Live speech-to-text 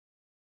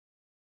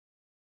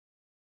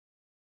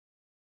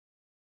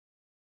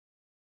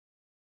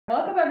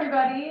Welcome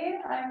everybody.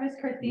 I'm Miss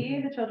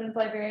Chrissy, the children's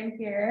librarian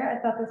here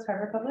at Southwest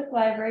Harbor Public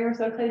Library. We're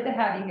so excited to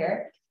have you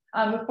here.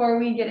 Before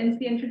we get into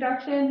the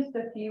introduction, just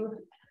a few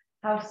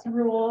house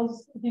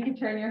rules. If you could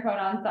turn your phone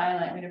on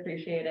silent, we'd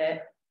appreciate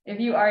it. If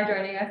you are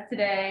joining us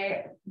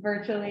today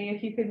virtually,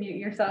 if you could mute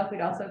yourself,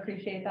 we'd also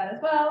appreciate that as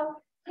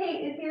well.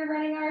 Kate is here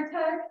running our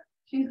tech.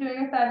 She's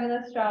doing a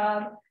fabulous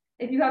job.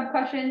 If you have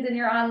questions and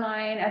you're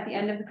online at the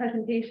end of the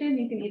presentation,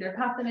 you can either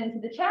pop them into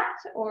the chat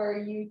or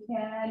you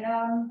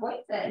can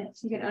voice it.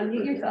 You can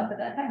unmute yourself at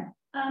that time.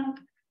 Yeah,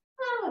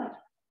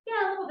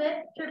 a little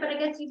bit, sure, but I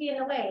guess you'd be in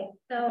the way.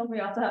 So we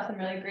also have some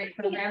really great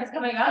programs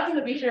coming up,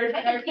 so be sure to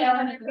check our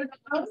calendar.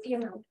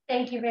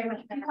 Thank you very much.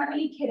 If you have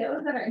any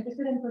kiddos that are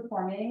interested in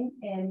performing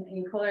in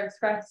a Polar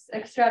Express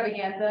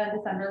extravaganza in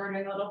December, we're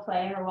doing a little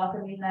play and we're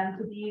welcoming them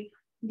to be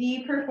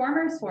the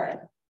performers for it.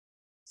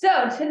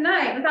 So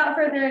tonight, without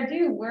further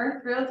ado,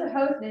 we're thrilled to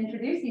host and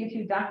introduce you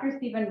to Dr.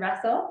 Stephen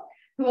Ressel,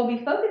 who will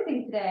be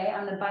focusing today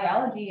on the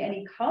biology and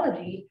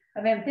ecology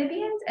of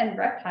amphibians and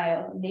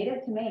reptiles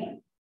native to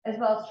Maine, as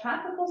well as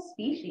tropical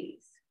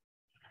species.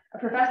 A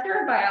professor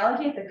of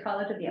biology at the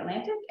College of the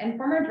Atlantic and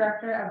former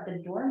director of the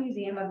Dorr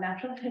Museum of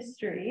Natural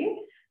History,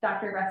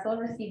 Dr. Ressel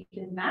received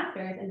his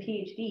master's and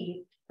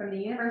PhD from the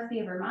University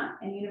of Vermont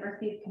and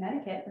University of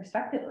Connecticut,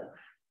 respectively.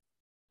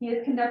 He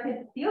has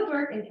conducted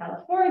fieldwork in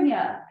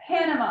California,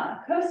 Panama,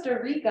 Costa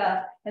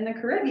Rica, and the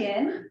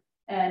Caribbean,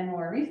 and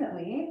more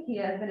recently, he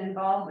has been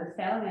involved with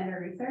salamander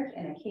research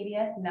in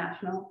Acadia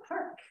National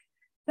Park.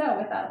 So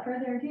without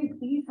further ado,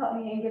 please help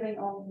me in giving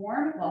a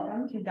warm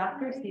welcome to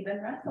Dr. Stephen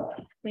Ressel.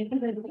 Thank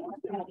you.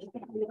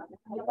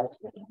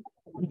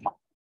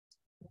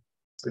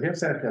 So here's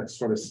that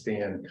sort of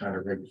stand kind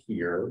of right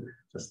here.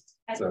 Just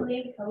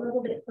actually a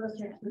little bit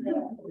closer to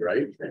the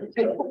right.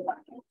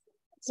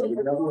 So we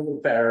have a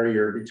little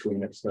barrier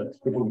between us. So let's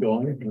keep on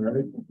going. All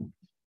right.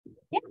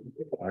 Yeah.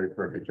 All right,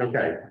 perfect.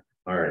 Okay.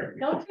 All right.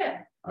 Don't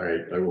trip. All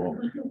right, I will.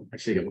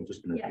 Actually, I'm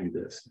just going to do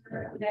this.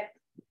 Okay.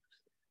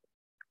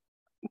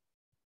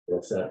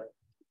 What's that?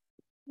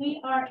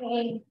 We are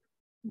a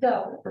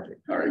go.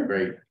 Perfect. All right,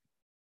 great.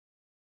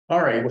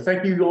 All right, well,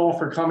 thank you all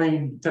for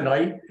coming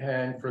tonight.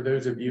 And for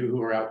those of you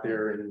who are out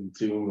there in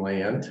Zoom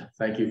land,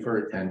 thank you for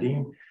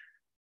attending.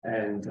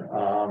 And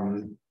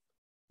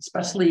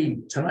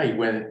especially tonight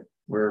when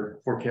we're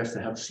forecast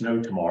to have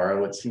snow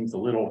tomorrow, it seems a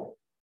little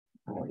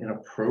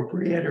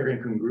inappropriate or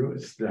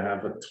incongruous to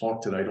have a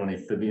talk tonight on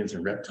amphibians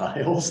and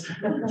reptiles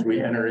as we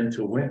enter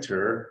into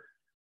winter.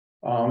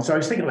 So I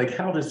was thinking, like,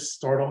 how to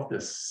start off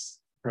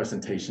this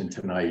presentation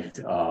tonight,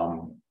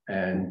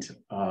 and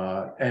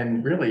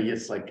really,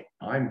 it's like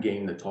I'm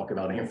game to talk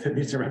about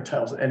amphibians and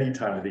reptiles any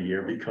time of the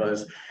year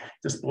because it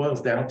just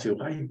boils down to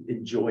I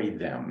enjoy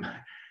them,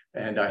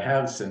 and I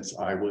have since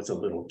I was a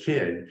little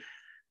kid.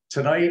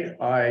 Tonight,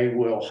 I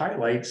will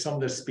highlight some of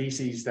the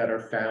species that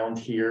are found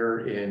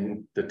here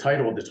in the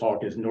title of the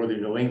talk is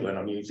Northern New England.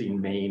 I'm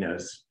using Maine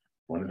as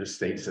one of the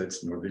states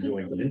that's Northern New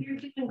England.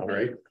 All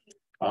right.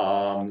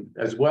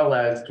 As well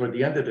as toward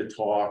the end of the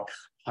talk,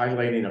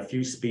 highlighting a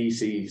few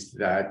species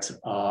that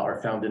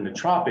are found in the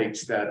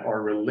tropics that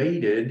are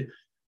related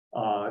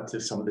to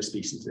some of the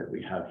species that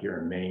we have here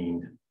in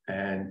Maine.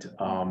 And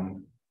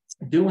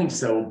doing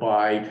so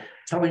by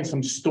telling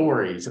some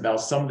stories about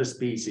some of the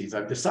species.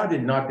 I've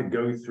decided not to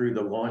go through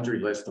the laundry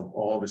list of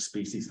all the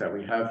species that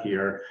we have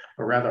here,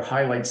 but rather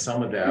highlight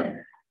some of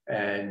them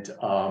and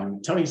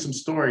tell you some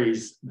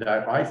stories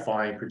that I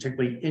find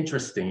particularly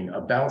interesting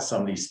about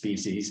some of these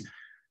species,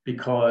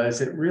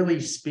 because it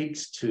really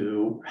speaks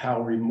to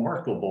how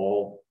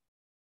remarkably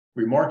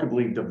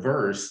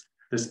diverse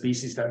the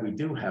species that we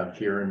do have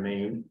here in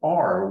Maine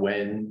are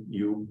when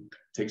you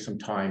take some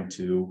time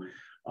to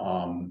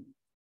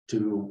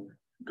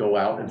go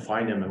out and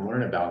find them and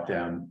learn about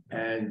them.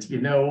 And,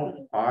 you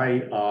know,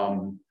 I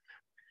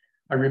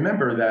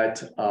remember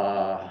that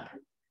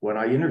when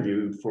I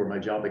interviewed for my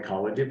job at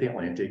College of the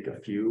Atlantic I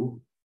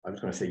was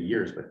going to say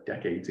years, but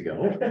decades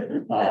ago,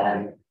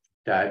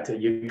 that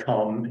you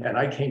come, and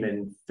I came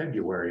in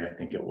February, I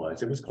think it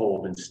was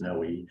cold and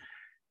snowy.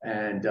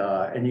 And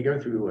you go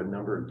through a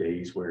number of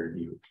days where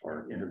you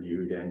are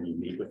interviewed and you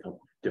meet with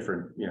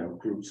different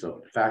groups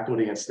of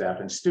faculty and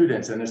staff and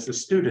students. And it's the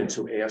students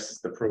who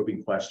ask the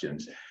probing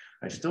questions.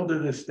 I still to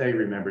this day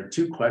remember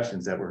two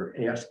questions that were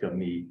asked of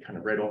me kind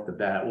of right off the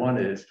bat. One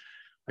is,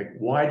 like,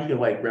 why do you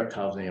like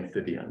reptiles and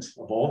amphibians?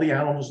 Of all the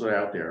animals that are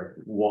out there,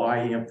 why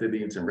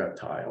amphibians and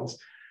reptiles?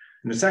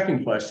 And the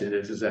second question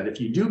is that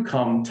if you do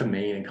come to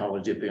Maine and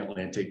College of the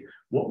Atlantic,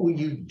 what will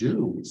you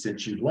do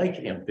since you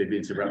like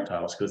amphibians and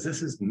reptiles? Because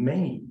this is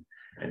Maine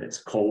and it's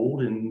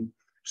cold and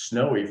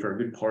snowy for a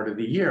good part of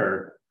the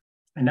year.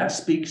 And that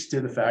speaks to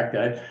the fact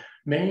that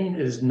Maine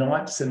is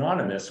not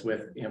synonymous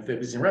with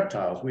amphibians and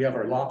reptiles. We have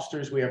our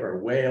lobsters, we have our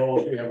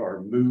whales, we have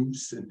our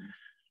moose,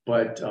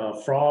 but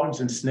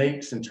frogs and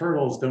snakes and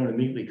turtles don't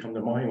immediately come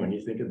to mind when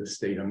you think of the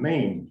state of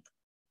Maine.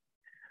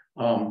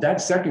 That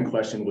second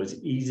question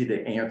was easy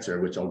to answer,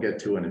 which I'll get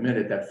to in a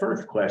minute. That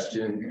first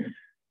question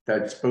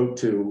that spoke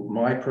to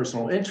my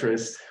personal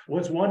interest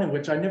was one in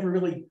which I never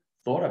really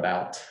thought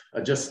about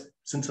just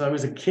since I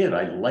was a kid,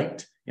 I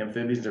liked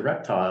amphibians and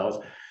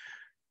reptiles.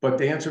 But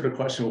to answer the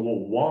question, well,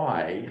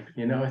 why?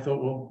 You know, I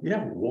thought, well,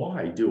 yeah,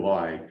 why do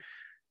I?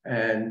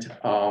 And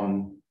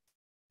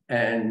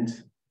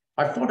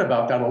I've thought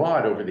about that a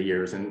lot over the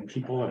years, and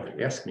people have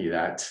asked me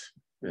that,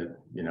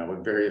 you know,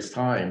 at various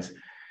times.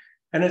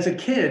 And as a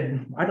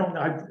kid,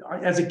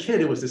 as a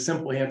kid, it was a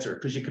simple answer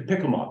because you could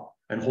pick them up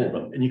and hold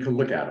them and you could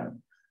look at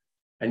them.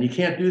 And you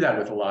can't do that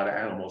with a lot of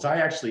animals. I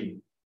actually,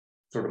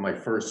 sort of my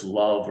first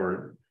love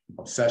or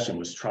obsession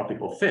was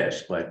tropical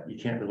fish, but you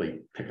can't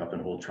really pick up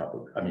and hold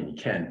tropical. I mean, you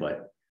can,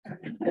 but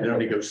it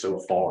only goes so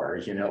far,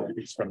 you know,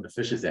 it's from the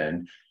fish's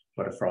end,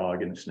 but a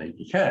frog and a snake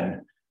you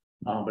can.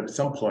 But at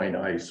some point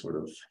I sort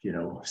of, you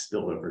know,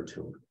 spilled over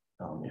to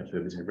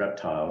amphibians and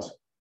reptiles.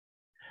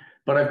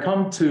 But I've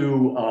come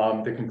to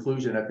the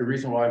conclusion that the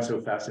reason why I'm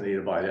so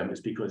fascinated by them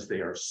is because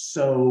they are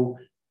so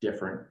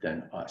different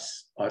than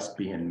us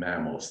being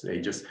mammals. They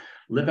just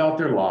live out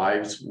their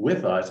lives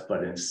with us,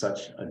 but in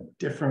such a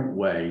different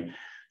way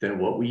than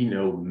what we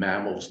know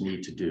mammals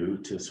need to do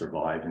to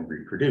survive and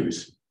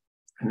reproduce.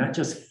 And that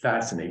just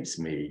fascinates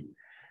me.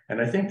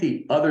 And I think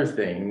the other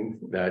thing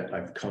that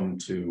I've come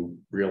to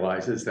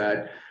realize is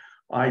that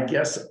I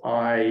guess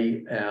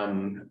I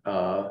am,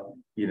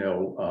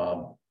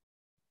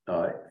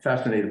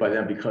 fascinated by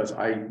them because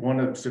I want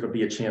to sort of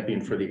be a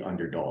champion for the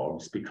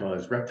underdogs,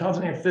 because reptiles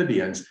and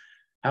amphibians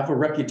have a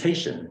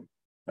reputation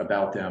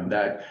about them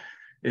that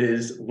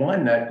is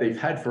one that they've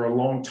had for a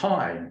long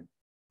time.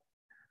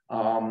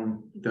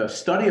 The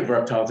study of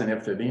reptiles and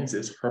amphibians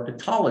is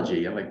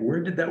herpetology. And like,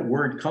 where did that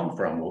word come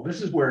from? Well,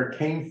 this is where it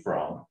came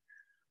from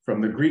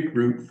the Greek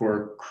root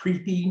for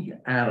creepy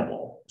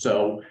animal.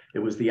 So it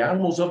was the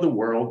animals of the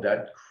world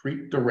that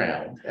creeped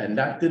around, and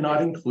that did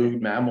not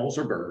include mammals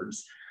or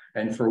birds.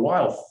 And for a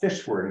while,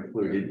 fish were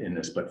included in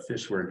this, but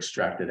fish were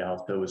extracted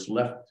out.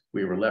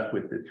 We were left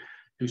with the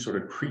two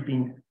sort of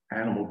creeping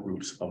animal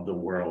groups of the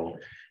world.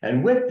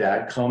 And with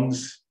that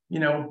comes, you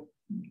know,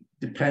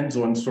 depends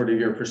on sort of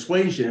your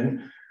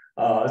persuasion,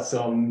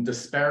 some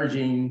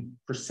disparaging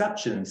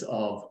perceptions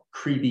of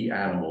creepy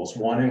animals,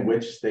 one in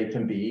which they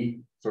can be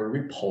sort of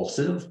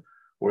repulsive,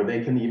 or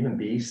they can even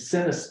be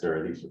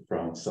sinister. These are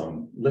from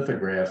some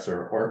lithographs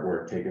or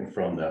artwork taken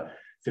from the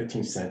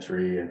 15th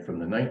century and from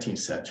the 19th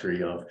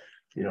century of,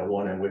 you know,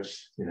 one in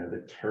which, you know,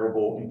 the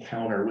terrible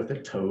encounter with a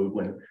toad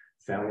when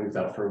family was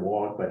out for a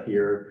walk. But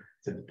here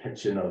it's a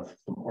depiction of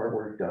some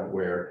artwork done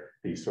where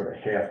these sort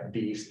of half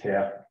beast,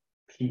 half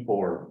people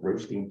are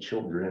roasting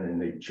children,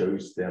 and they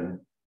chose them,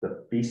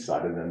 the beast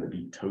side of them, to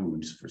be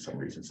toads for some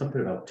reason,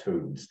 something about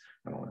toads.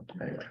 I don't know,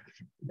 anyway.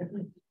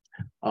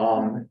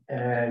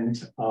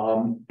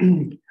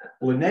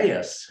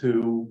 Linnaeus,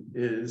 who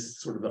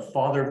is sort of the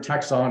father of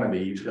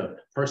taxonomy, the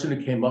person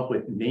who came up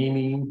with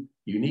naming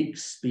unique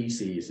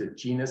species,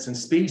 genus and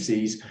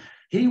species,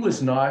 he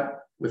was not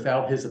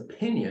without his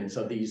opinions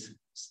of these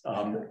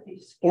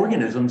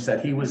organisms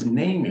that he was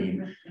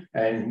naming.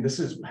 And this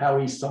is how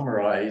he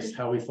summarized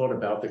how he thought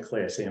about the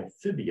class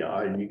Amphibia.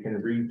 And you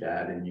can read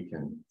that and you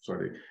can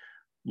sort of,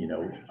 you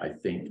know, I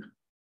think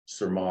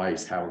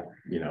surmise how,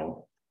 you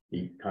know,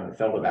 he kind of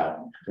felt about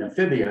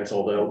amphibians,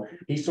 although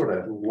he sort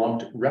of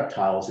lumped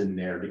reptiles in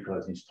there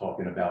because he's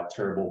talking about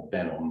terrible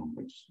venom,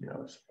 which, you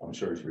know, I'm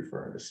sure he's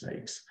referring to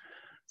snakes.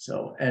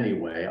 So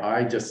anyway,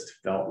 I just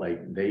felt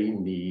like they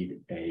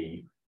need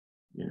a,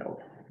 you know,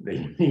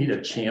 they need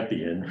a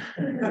champion.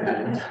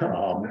 And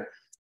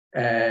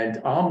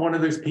I'm one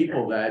of those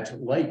people that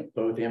like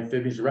both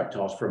amphibians and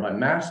reptiles. For my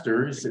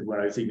master's, when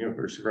I was at the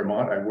University of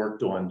Vermont, I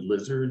worked on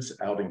lizards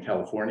out in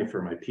California.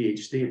 For my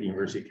PhD at the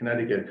University of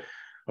Connecticut,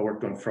 I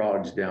worked on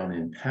frogs down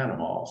in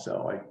Panama.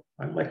 So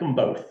I like them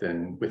both.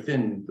 And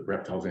within the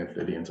reptiles and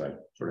amphibians, I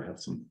sort of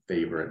have some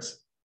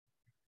favorites.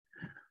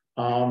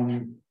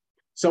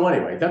 So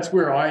anyway, that's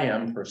where I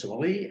am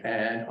personally.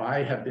 And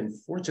I have been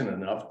fortunate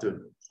enough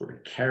to sort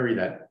of carry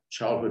that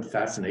childhood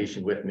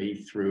fascination with me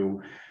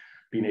through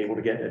being able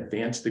to get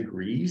advanced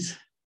degrees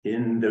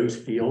in those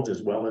fields,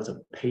 as well as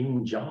a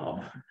paying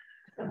job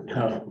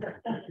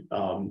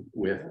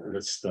with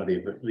the study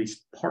of, at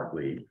least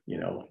partly, you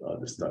know,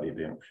 the study of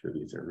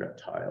amphibians and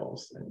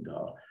reptiles,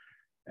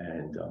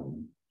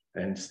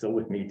 and still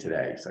with me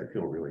today. So I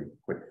feel really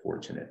quite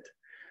fortunate.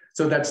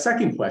 So that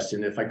second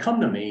question, if I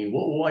come to Maine,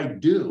 what will I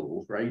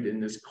do, right, in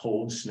this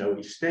cold,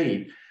 snowy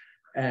state?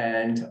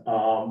 And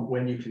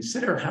when you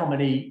consider how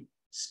many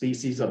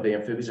species of the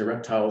amphibians and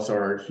reptiles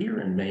are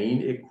here in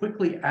Maine, it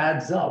quickly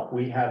adds up.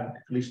 We have,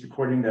 at least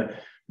according to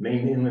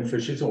Maine Inland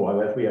Fisheries and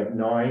Wildlife, we have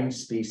 9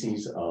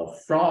 species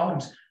of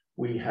frogs,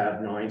 we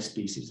have 9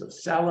 species of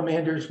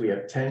salamanders, we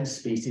have 10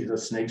 species of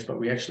snakes, but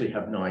we actually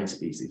have 9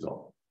 species,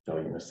 I'll tell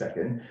you in a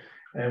second.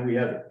 And we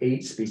have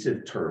 8 species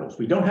of turtles.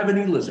 We don't have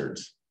any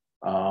lizards.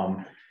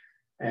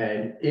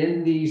 And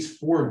in these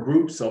 4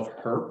 groups of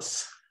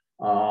herps,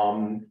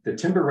 the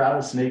timber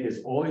rattlesnake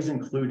is always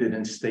included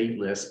in state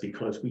lists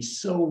because we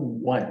so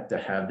want to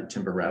have the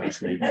timber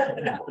rattlesnake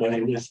when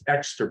it was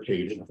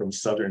extirpated from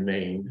southern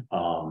Maine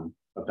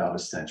about a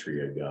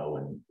century ago,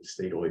 and the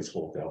state always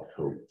holds out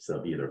hopes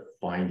of either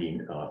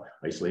finding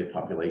isolated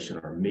population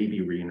or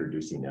maybe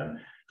reintroducing them,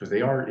 because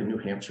they are in New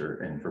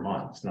Hampshire and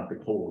Vermont. It's not the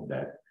cold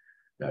that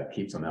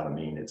keeps them out of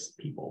Maine, it's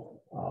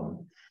people.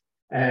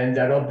 And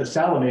that of the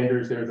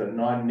salamanders, there's a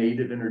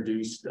non-native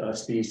introduced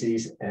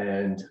species,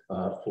 and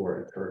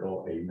for a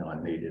turtle, a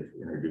non-native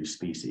introduced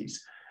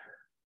species.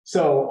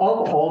 So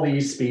of all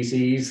these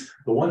species,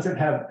 the ones that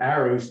have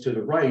arrows to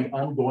the right,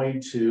 I'm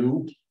going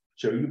to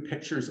show you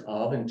pictures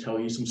of and tell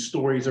you some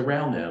stories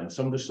around them.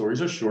 Some of the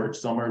stories are short,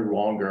 some are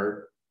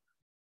longer.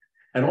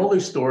 And all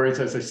those stories,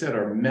 as I said,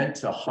 are meant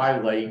to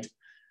highlight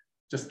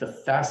just the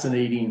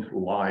fascinating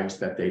lives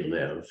that they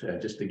live,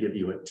 and just to give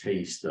you a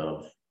taste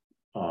of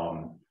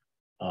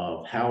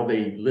how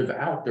they live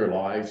out their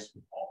lives,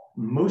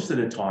 most of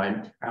the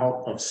time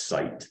out of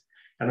sight.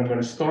 And I'm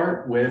going to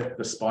start with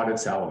the spotted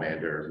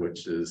salamander,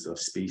 which is a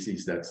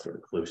species that's sort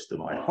of close to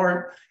my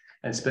heart,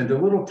 and spend a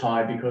little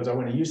time because I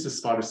want to use the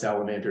spotted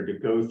salamander to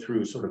go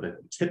through sort of a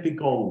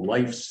typical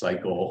life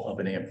cycle of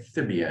an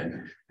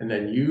amphibian, and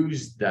then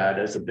use that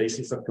as a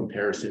basis of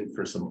comparison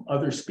for some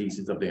other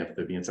species of the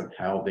amphibians of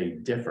how they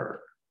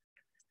differ.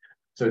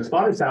 So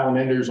spotted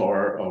salamanders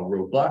are a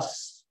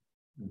robust,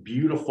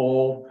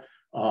 beautiful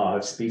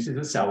species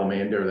of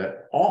salamander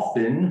that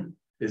often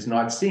is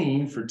not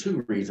seen for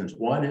two reasons.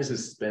 One is it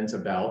spends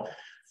about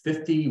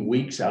 50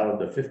 weeks out of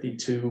the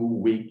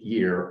 52-week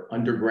year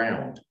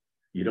underground.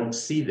 You don't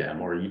see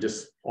them, or you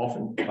just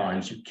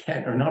oftentimes you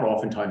can't, or not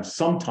oftentimes,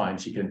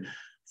 sometimes you can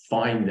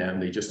find them.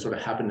 They just sort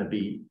of happen to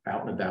be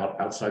out and about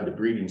outside the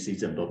breeding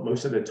season, but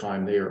most of the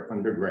time they are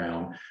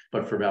underground.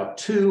 But for about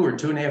 2 or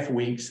 2.5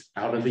 weeks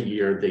out of the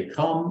year, they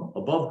come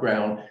above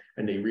ground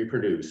and they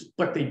reproduce,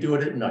 but they do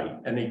it at night,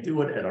 and they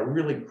do it at a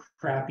really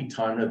crappy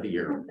time of the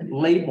year.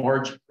 Late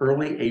March,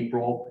 early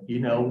April, you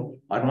know,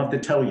 I don't have to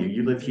tell you,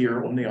 you live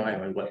here on the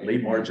island, what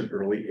late March and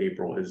early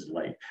April is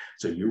like.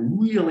 So you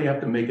really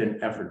have to make an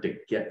effort to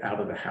get out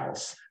of the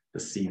house to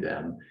see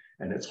them.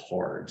 And it's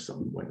hard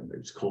when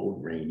there's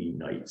cold, rainy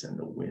nights and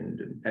the wind.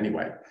 And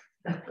anyway,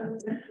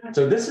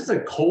 so this is a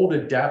cold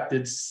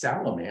adapted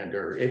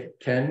salamander. It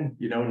can,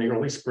 you know, in the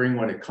early spring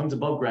when it comes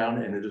above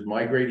ground and it is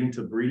migrating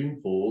to breeding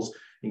pools,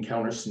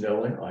 encounter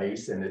snow and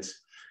ice, and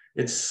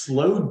it's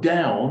slowed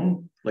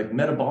down like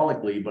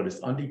metabolically, but it's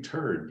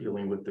undeterred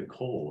dealing with the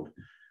cold.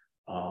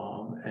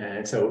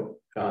 And so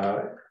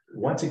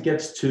once it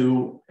gets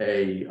to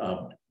a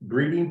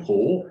breeding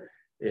pool,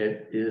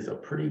 it is a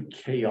pretty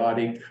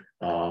chaotic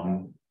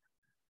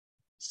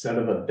set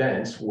of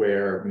events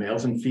where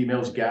males and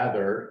females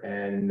gather,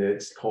 and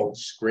it's called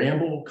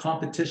scramble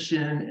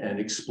competition and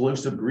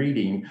explosive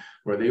breeding,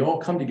 where they all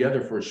come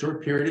together for a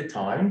short period of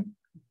time.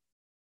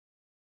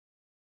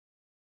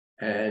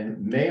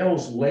 And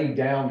males lay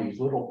down these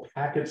little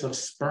packets of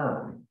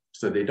sperm.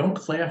 So they don't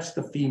clasp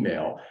the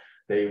female.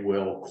 They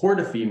will court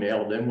a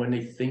female. Then when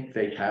they think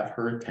they have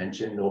her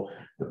attention, they'll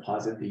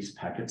deposit these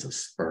packets of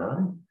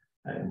sperm.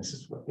 And this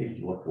is what they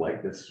look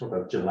like, this sort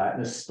of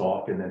gelatinous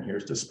stalk, and then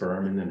here's the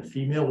sperm, and then the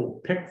female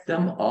will pick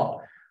them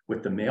up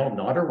with the male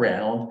not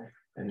around,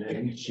 and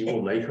then she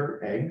will lay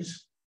her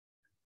eggs.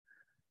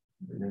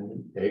 And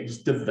then the eggs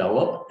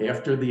develop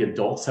after the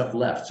adults have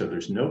left. So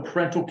there's no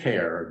parental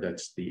care.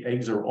 The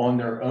eggs are on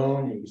their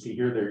own. You can see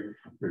here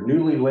they're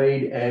newly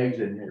laid eggs,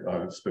 and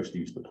I'm supposed to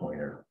use the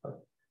pointer, but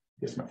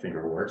I guess my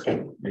finger works.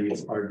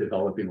 These are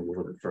developing a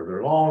little bit further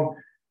along.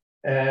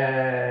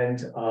 And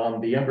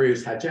the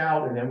embryos hatch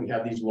out, and then we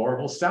have these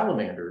larval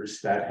salamanders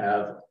that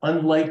have,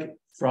 unlike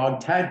frog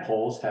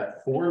tadpoles,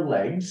 have 4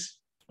 legs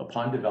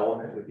upon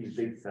development with these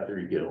big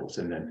feathery gills.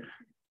 And then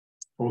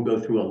we'll go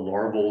through a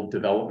larval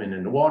development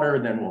in the water,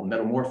 and then we'll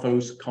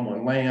metamorphose, come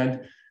on land,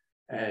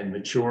 and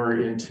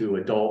mature into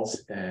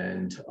adults.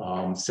 And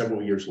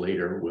several years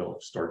later,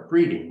 we'll start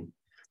breeding.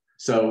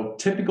 So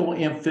typical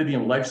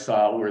amphibian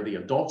lifestyle where the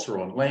adults are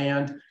on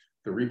land,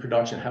 the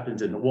reproduction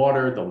happens in the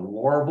water, the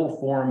larval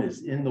form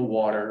is in the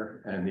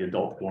water, and the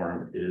adult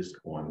form is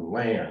on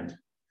land.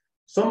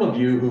 Some of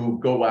you who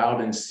go out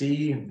and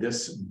see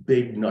this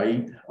big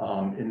night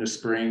in the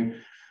spring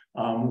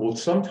will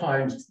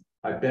sometimes,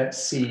 I bet,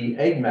 see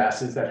egg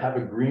masses that have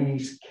a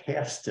greenish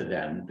cast to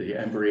them. The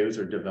embryos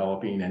are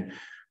developing, and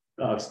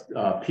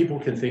people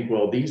can think,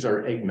 well, these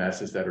are egg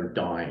masses that are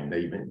dying.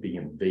 They've been being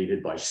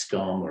invaded by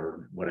scum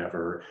or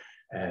whatever.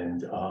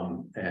 And they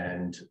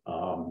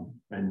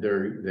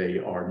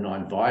are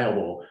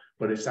non-viable,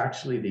 but it's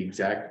actually the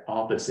exact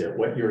opposite.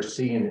 What you're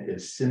seeing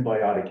is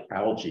symbiotic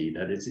algae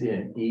that is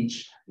in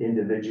each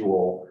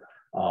individual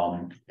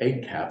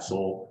egg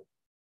capsule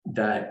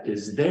that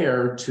is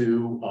there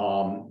to,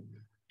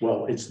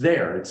 well, it's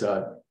there.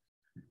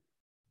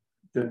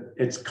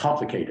 It's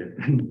complicated.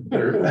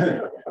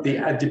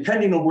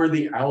 Depending on where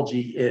the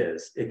algae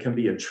is, it can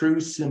be a true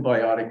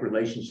symbiotic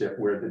relationship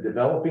where the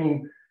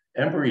developing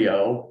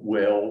embryo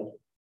will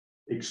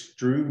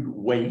extrude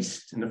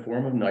waste in the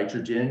form of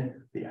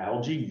nitrogen. The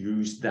algae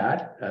use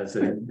that as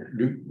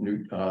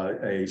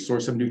a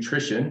source of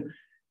nutrition,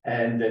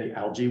 And the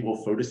algae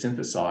will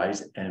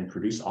photosynthesize and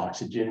produce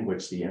oxygen,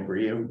 which the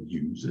embryo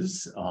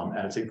uses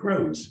as it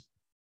grows.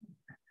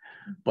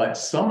 But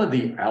some of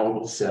the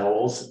algal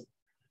cells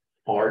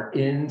are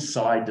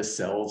inside the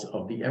cells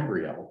of the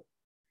embryo.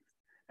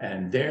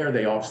 And there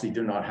they obviously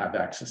do not have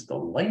access to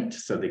light,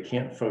 so they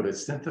can't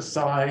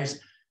photosynthesize.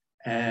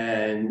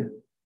 And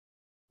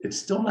it's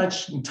still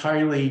not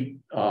entirely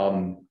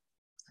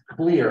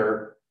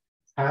clear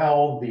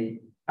how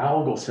the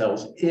algal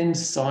cells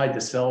inside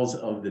the cells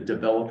of the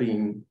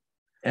developing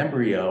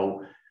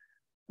embryo,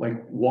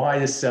 like why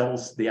the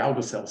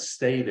algal cells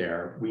stay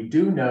there. We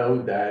do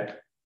know that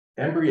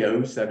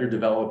embryos that are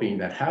developing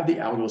that have the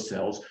algal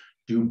cells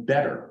do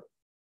better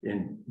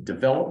in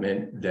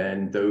development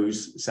than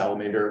those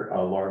salamander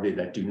larvae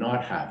that do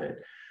not have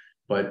it.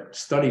 But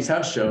studies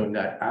have shown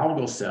that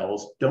algal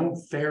cells don't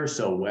fare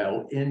so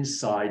well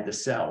inside the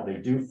cell. They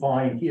do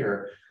fine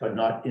here, but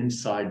not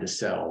inside the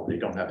cell. They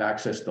don't have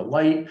access to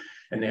light,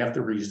 and they have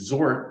to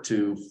resort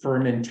to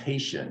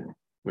fermentation,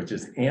 which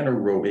is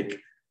anaerobic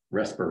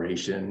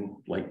respiration,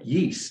 like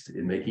yeast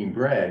in making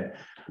bread,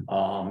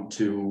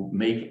 to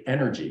make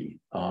energy.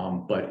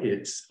 But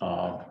it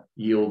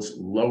yields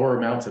lower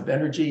amounts of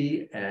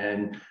energy,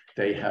 and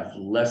they have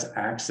less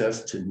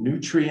access to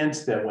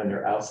nutrients than when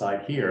they're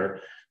outside here.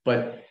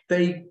 But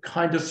they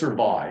kind of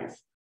survive.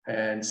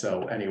 And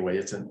so anyway,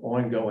 it's an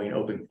ongoing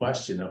open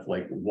question of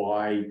like,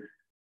 why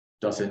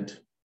doesn't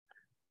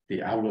the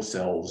algal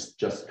cells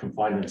just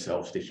confine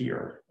themselves to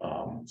here?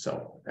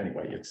 So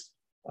anyway,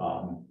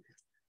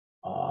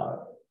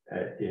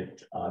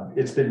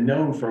 it's been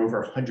known for over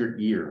 100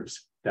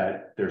 years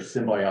that there's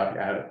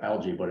symbiotic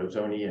algae, but it was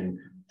only in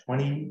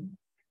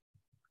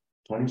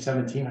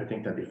 2017, I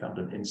think, that they found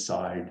them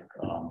inside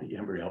the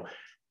embryo.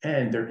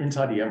 And they're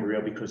inside the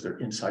embryo because they're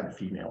inside the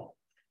female.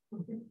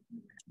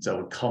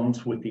 So it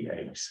comes with the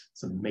eggs.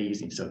 It's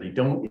amazing. So they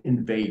don't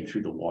invade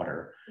through the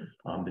water.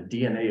 The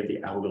DNA of the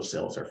algal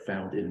cells are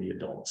found in the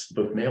adults,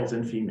 both males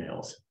and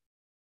females.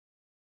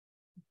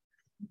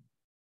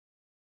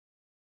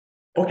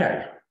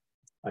 Okay,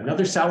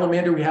 another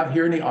salamander we have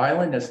here in the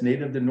island that's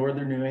native to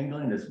northern New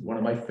England is one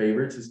of my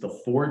favorites. It's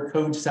the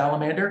four-toed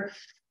salamander.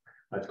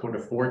 It's called a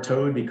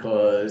four-toed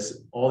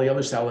because all the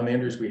other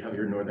salamanders we have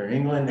here in northern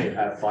England, they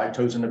have 5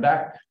 toes in the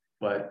back,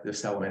 but the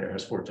salamander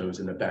has 4 toes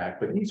in the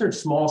back. But these are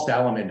small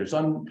salamanders,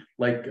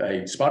 unlike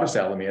a spotted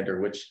salamander,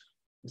 which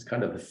is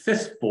kind of a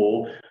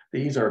fistful.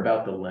 These are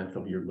about the length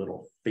of your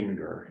little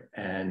finger.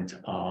 And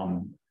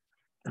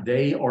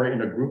they are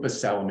in a group of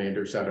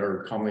salamanders that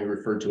are commonly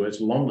referred to as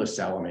lungless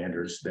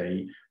salamanders.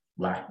 They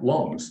lack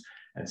lungs.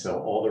 And so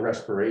all the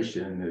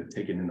respiration, the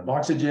taking in of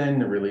oxygen,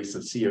 the release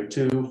of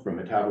CO2 from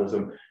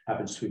metabolism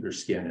happens through their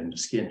skin, and the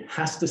skin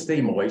has to stay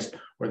moist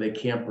or they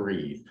can't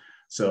breathe.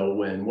 So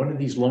when one of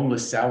these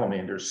lungless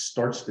salamanders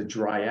starts to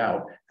dry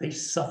out, they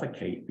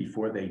suffocate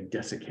before they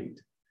desiccate.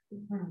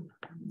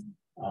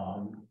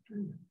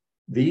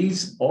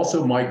 These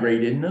also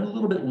migrate in a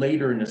little bit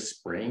later in the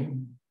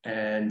spring,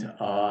 and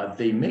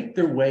they make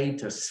their way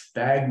to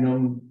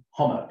sphagnum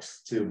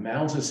hummocks, to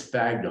mounds of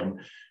sphagnum,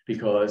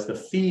 because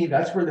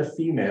that's where the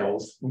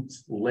females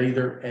lay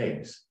their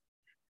eggs,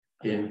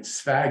 in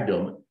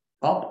sphagnum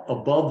up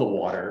above the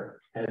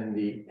water, and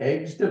the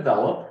eggs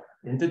develop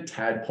into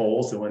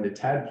tadpoles. And when the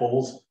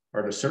tadpoles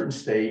are at a certain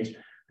stage,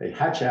 they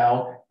hatch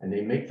out and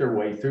they make their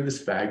way through the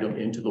sphagnum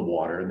into the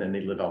water, and then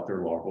they live out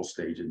their larval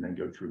stage and then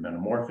go through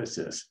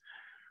metamorphosis.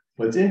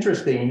 What's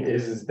interesting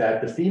is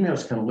that the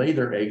females can lay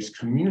their eggs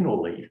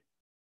communally,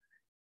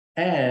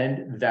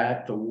 and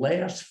that the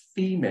last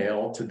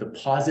female to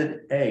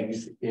deposit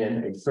eggs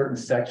in a certain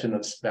section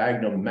of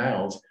sphagnum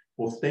mounds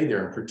will stay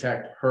there and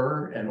protect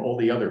her and all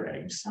the other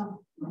eggs.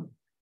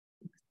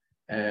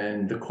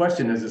 And the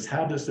question is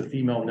how does the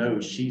female know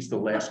she's the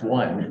last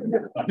one?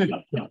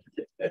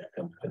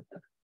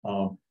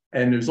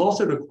 And there's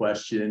also the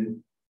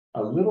question,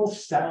 a little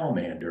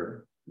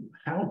salamander,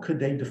 how could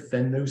they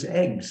defend those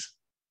eggs?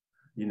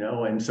 You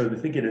know, and so the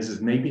thinking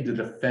is maybe the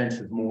defense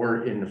is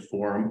more in the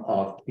form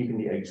of keeping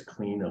the eggs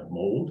clean of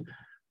mold.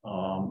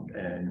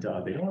 And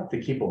they don't have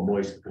to keep them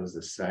moist because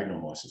the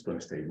sphagnum moss is going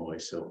to stay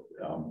moist. So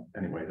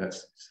anyway,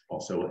 that's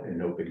also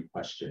an open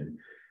question.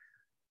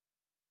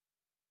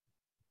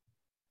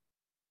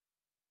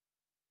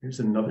 Here's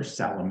another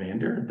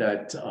salamander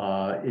that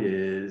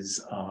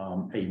is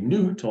a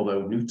newt,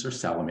 although newts are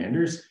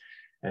salamanders.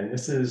 And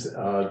this is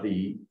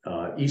the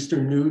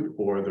eastern newt,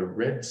 or the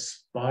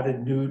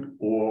red-spotted newt,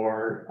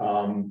 or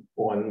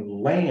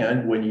on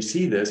land, when you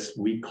see this,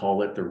 we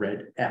call it the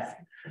red F.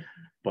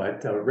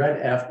 But red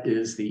F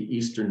is the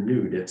eastern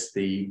newt. It's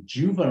the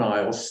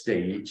juvenile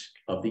stage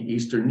of the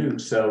eastern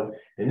newt. So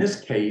in this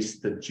case,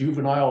 the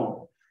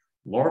juvenile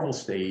larval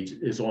stage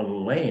is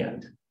on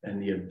land, and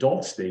the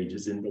adult stage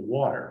is in the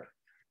water.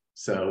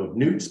 So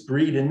newts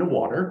breed in the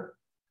water.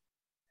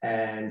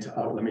 And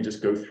let me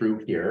just go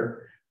through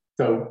here.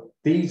 So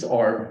these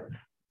are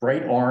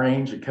bright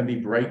orange, it can be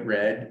bright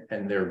red,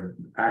 and they're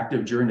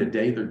active during the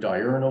day. They're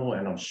diurnal,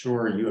 and I'm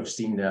sure you have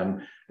seen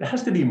them. It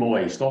has to be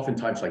moist,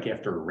 oftentimes like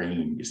after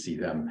rain, you see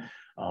them.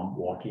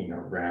 walking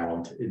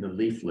around in the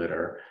leaf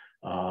litter.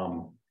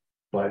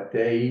 But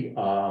they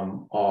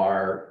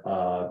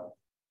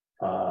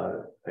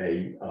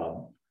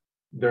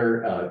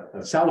they're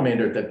a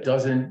salamander that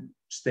doesn't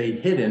stay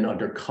hidden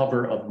under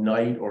cover of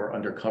night or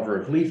under cover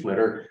of leaf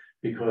litter,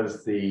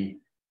 because the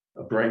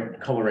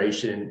bright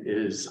coloration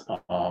is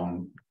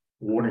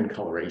warning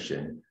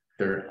coloration.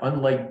 They're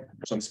unlike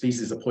some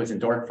species of poison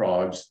dart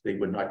frogs. They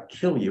would not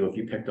kill you if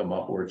you picked them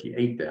up or if you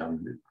ate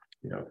them.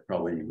 You know,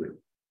 probably you would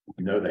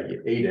know that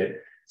you ate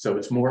it. So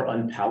it's more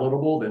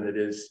unpalatable than it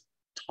is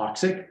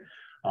toxic.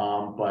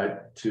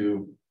 But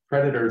to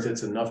predators,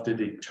 it's enough to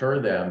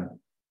deter them.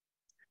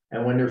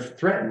 And when they're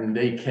threatened,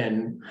 they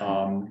can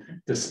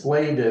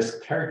display this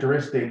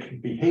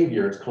characteristic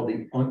behavior. It's called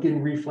the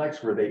Unken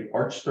reflex, where they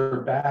arch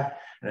their back.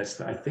 And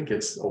I think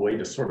it's a way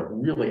to sort of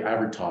really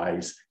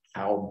advertise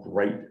how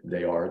bright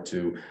they are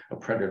to a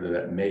predator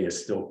that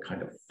is still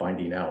kind of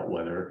finding out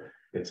whether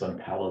it's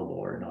unpalatable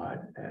or not.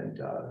 And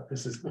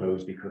this is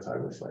posed because I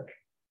was like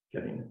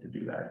getting to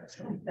do that.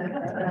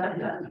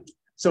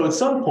 So at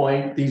some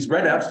point, these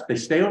red Fs, they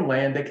stay on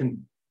land. They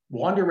can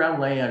wander around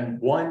land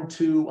 1,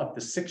 2, up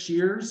to 6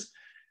 years.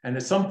 And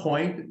at some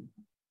point,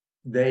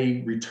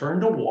 they return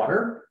to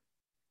water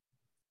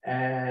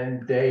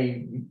and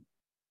they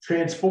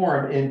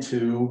transform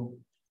into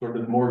sort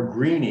of more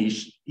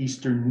greenish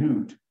eastern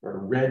newt or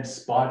red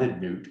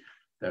spotted newt.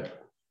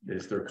 That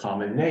is their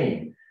common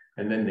name.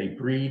 And then they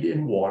breed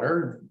in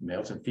water.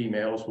 Males and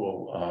females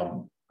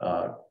will,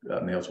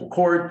 males will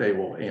court, they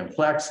will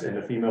amplex, and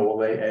the female will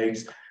lay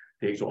eggs.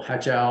 The eggs will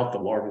hatch out, the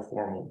larval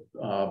form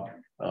will,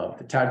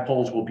 the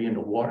tadpoles will be in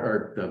the water,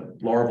 or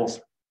the larval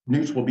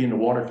newts will be in the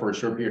water for a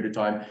short period of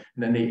time, and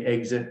then they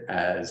exit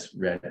as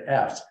red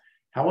Fs.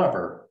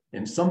 However,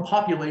 in some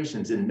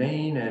populations in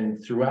Maine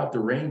and throughout the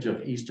range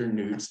of eastern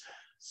newts,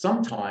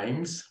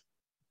 sometimes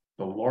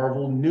the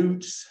larval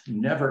newts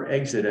never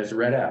exit as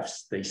red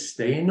Fs. They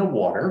stay in the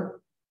water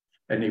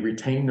and they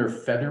retain their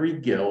feathery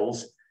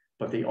gills,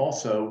 but they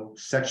also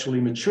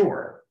sexually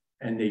mature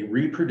and they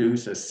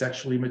reproduce as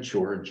sexually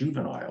mature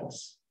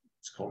juveniles.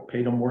 It's called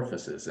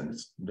paedomorphosis, and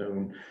it's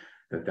known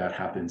that that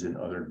happens in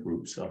other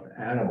groups of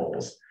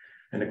animals.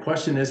 And the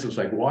question is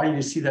like, why do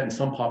you see that in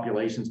some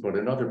populations, but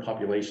in other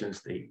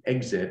populations, they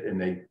exit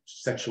and they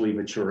sexually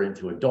mature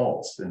into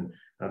adults? And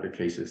in other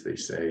cases, they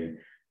say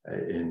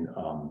in,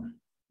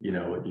 you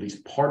know, at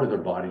least part of their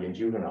body in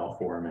juvenile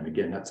form. And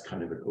again, that's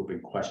kind of an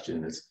open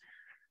question, is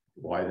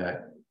why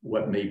that,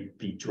 what may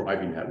be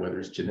driving that, whether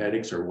it's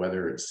genetics or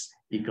whether it's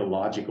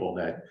ecological,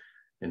 that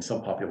in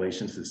some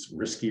populations it's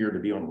riskier to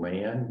be on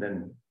land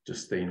than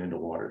just staying in the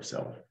water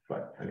itself.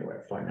 But anyway,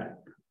 I find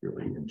that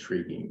really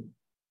intriguing.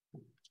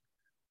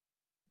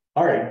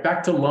 All right,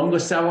 back to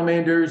lungless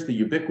salamanders, the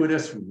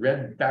ubiquitous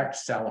red-backed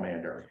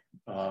salamander.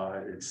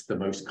 It's the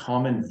most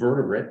common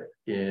vertebrate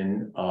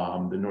in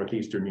the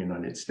northeastern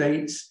United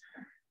States.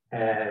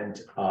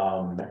 And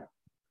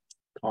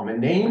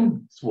common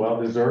name, it's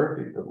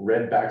well-deserved, the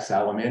red-backed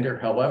salamander.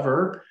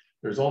 However,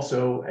 there's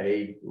also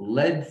a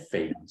lead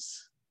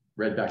phase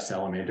red-backed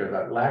salamander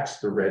that lacks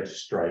the red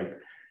stripe.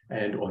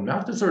 And on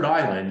Mount Desert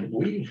Island,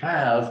 we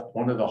have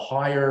one of the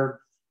higher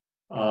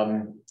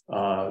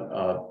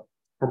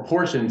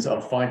proportions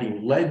of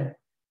finding lead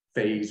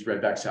phase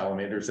red-backed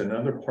salamanders in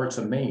other parts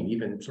of Maine,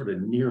 even sort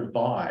of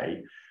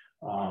nearby.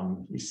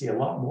 You see a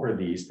lot more of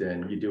these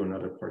than you do in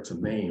other parts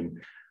of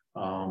Maine.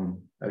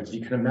 As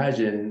you can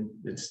imagine,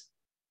 it's,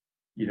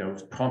 you know,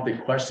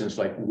 prompted questions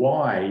like,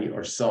 why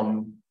are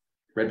some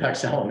red-backed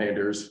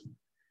salamanders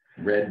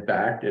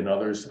red-backed and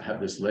others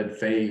have this lead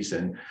phase?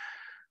 And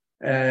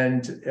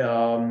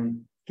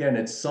again,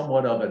 it's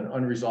somewhat of an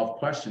unresolved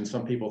question.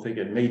 Some people think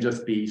it may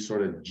just be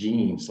sort of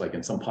genes, like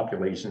in some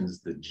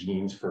populations, the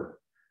genes for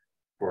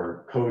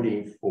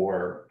coding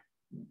for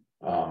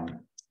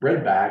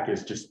redback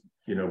is just,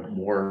 you know,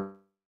 more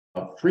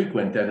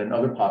frequent than in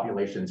other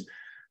populations.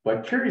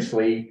 But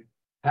curiously,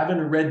 having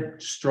a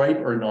red stripe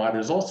or not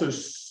is also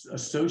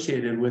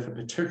associated with a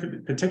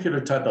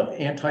particular type of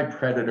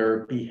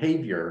anti-predator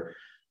behavior.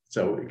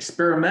 So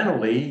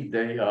experimentally,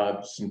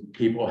 some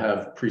people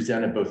have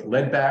presented both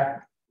lead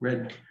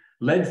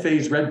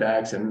phase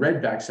redbacks and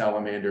redback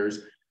salamanders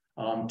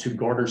to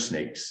garter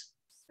snakes.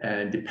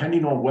 And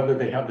depending on whether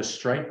they have the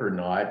stripe or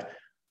not,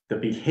 the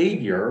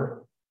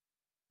behavior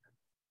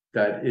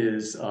that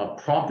is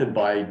prompted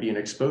by being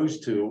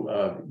exposed to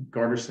a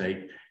garter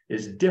snake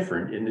is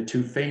different in the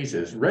two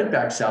phases.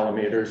 Redback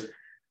salamanders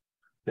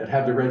that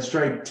have the red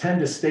stripe tend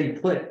to stay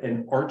put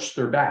and arch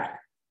their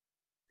back,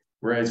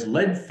 whereas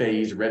lead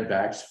phase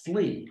redbacks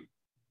flee.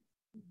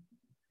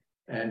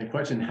 And the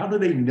question, how do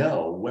they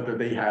know whether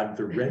they have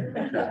the red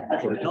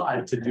back or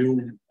not to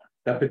do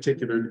that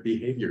particular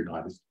behavior or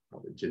not? Is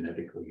probably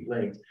genetically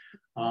linked.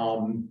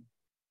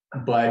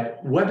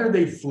 But whether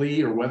they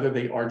flee or whether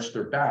they arch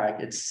their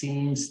back, it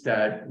seems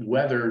that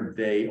whether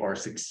they are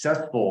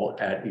successful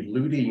at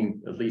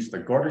eluding at least the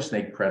garter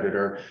snake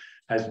predator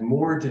has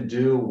more to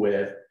do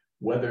with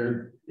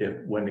whether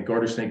when the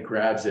garter snake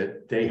grabs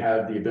it, they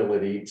have the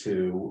ability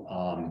to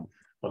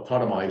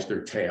autotomize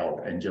their tail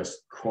and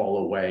just crawl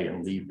away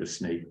and leave the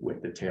snake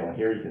with the tail. And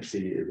here you can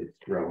see it's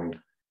growing,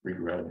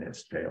 regrowing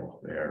its tail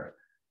there.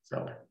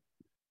 So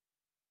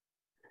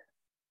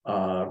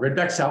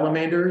redback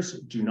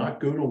salamanders do not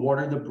go to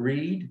water to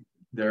breed.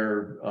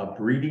 Their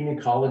breeding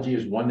ecology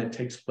is one that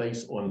takes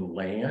place on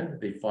land.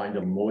 They find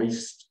a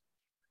moist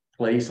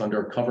place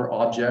under a cover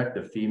object.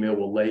 The female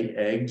will lay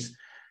eggs,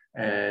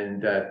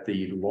 and that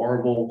the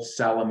larval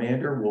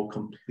salamander will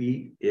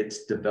complete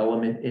its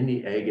development in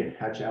the egg and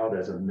hatch out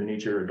as a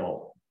miniature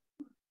adult.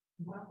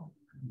 Wow.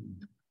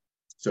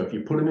 So if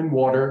you put them in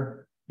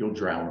water, you'll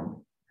drown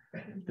them.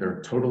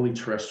 They're totally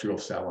terrestrial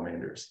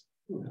salamanders.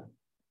 I'm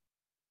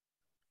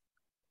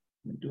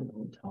doing it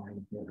on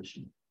time.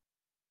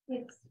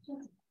 It's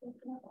just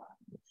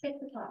hit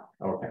the top.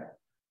 Okay.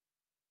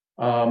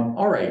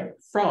 All right,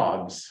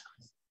 frogs.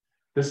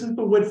 This is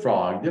the wood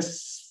frog.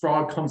 This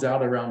frog comes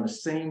out around the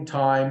same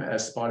time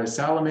as spotted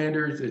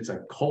salamanders. It's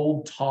a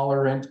cold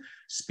tolerant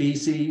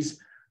species.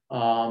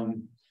 Back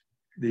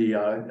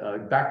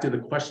to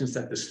the questions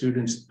that the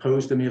students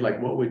posed to me,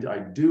 like what would I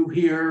do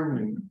here?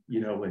 And,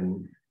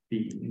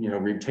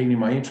 retaining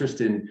my interest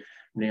in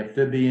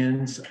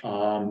amphibians.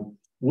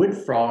 Wood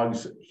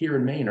frogs here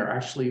in Maine are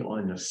actually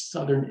on the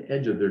southern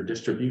edge of their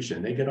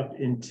distribution. They get up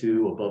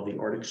into above the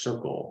Arctic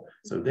Circle.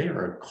 So they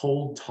are a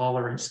cold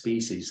tolerant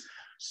species.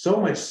 So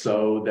much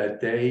so that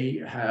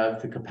they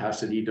have the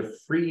capacity to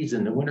freeze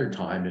in the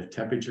wintertime if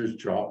temperatures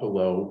drop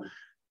below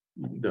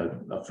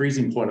the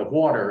freezing point of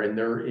water, and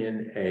they're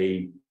in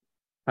a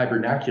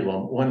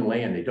hibernaculum on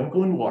land. They don't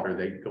go in water,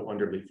 they go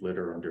under leaf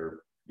litter,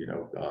 under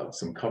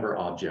some cover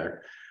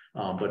object.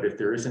 But if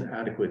there isn't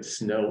adequate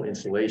snow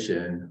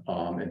insulation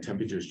and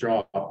temperatures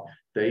drop,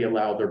 they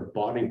allow their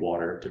body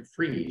water to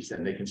freeze,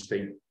 and they can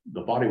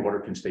the body water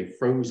can stay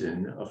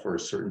frozen for a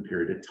certain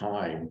period of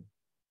time.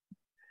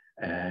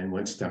 And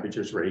once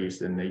temperatures raise,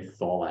 then they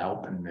thaw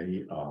out, and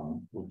they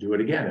will do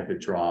it again if it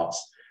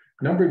drops.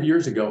 A number of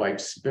years ago, I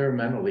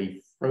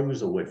experimentally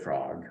froze a wood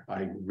frog.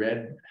 I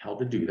read how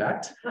to do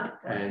that.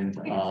 And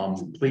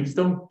please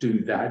don't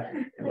do that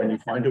when you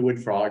find a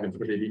wood frog and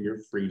put it in your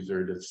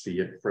freezer to see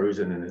it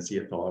frozen and then see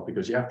it thaw out,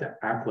 because you have to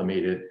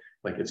acclimate it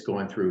like it's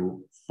going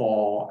through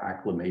thaw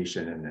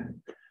acclimation. And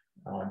then,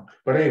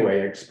 but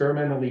anyway, I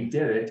experimentally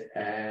did it,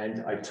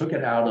 and I took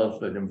it out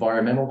of an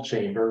environmental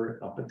chamber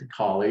up at the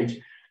college.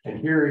 And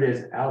here it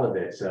is out of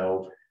it.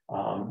 So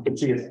you can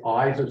see its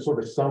eyes are sort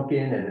of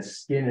sunken and its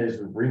skin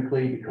is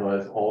wrinkly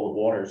because all the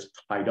water is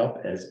tied up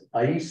as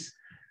ice.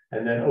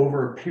 And then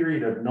over a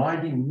period of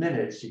 90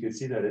 minutes, you can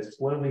see that it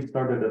slowly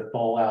started to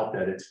thaw out,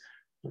 that its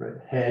sort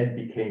of head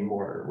became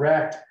more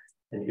erect.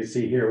 And you can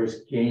see here it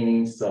was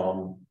gaining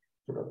some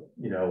sort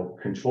of,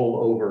 control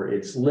over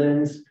its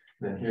limbs.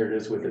 And then here it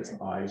is with its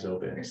eyes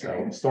open. So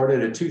it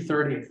started at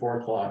 2:30, at 4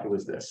 o'clock, it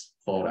was this,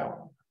 thawed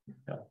out.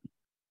 Yeah.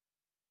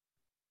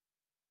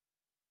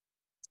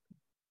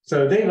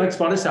 So they, like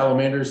spotted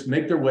salamanders,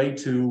 make their way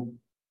to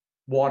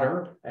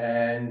water,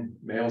 and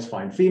males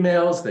find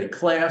females, they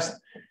clasp,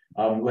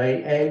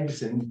 lay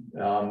eggs, and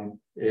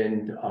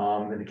in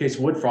the case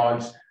of wood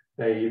frogs,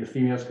 the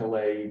females can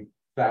lay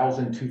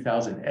 1,000,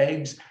 2,000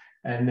 eggs,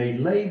 and they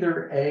lay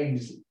their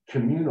eggs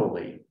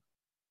communally.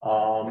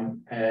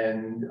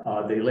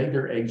 They lay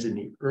their eggs in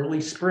the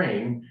early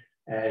spring.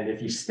 And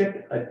if you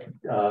stick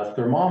a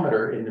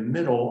thermometer in the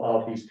middle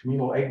of these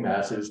communal egg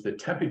masses, the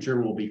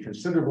temperature will be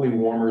considerably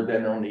warmer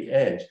than on the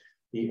edge.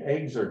 The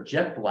eggs are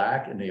jet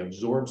black and they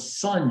absorb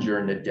sun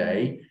during the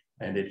day,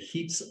 and it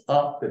heats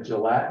up the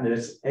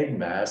gelatinous egg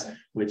mass,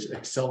 which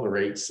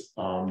accelerates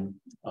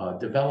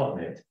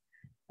development.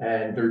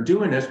 And they're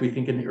doing this, we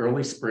think, in the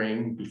early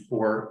spring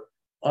before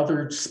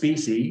other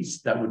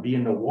species that would be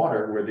in the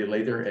water where they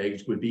lay their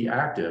eggs would be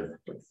active,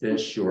 like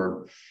fish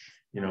or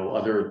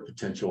other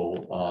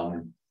potential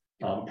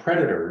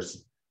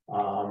predators.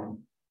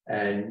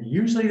 And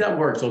usually that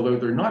works, although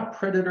they're not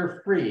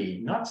predator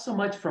free, not so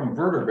much from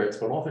vertebrates,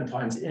 but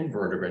oftentimes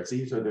invertebrates.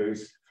 These are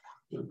those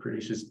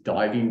predaceous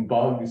diving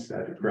bugs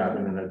that are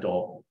grabbing an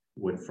adult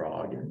wood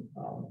frog and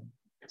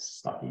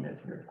sucking it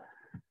here.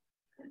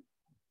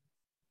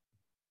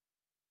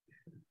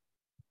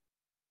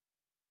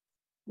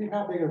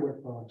 How big are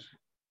wood frogs?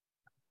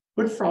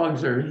 Wood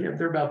frogs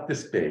they're about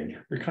this big.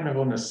 They're kind of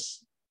on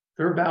this.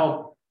 They're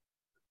about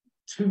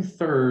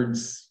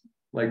 2/3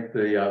 like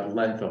the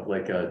length of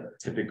like a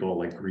typical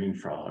like green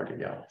frog.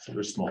 Yeah, so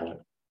they're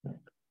small.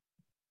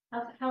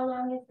 How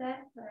long is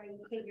that? Or you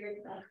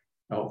figured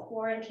like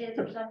 4 inches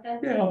or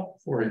something? Yeah,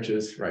 4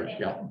 inches, right?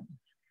 Yeah.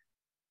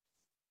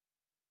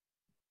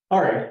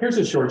 All right, here's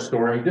a short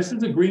story. This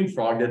is a green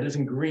frog that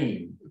isn't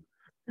green.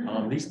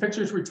 These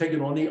pictures were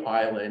taken on the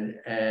island,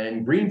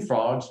 and green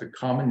frogs, the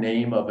common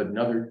name of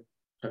another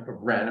type of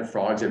ranid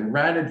frogs, and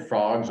ranid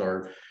frogs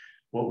are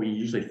what we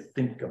usually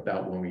think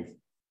about when we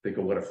think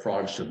of what a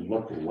frog should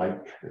look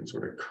like, and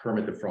sort of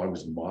Kermit the Frog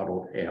was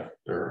modeled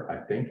after, I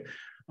think.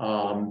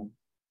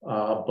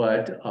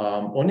 But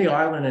on the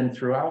island and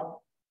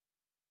throughout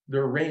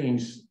their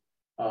range,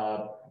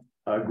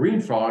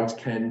 green frogs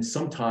can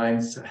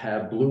sometimes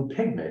have blue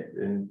pigment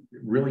in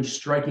really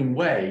striking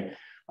way.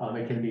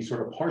 It can be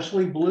sort of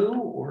partially blue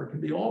or it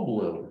can be all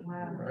blue,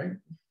 wow. Right?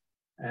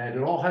 And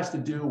it all has to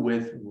do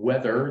with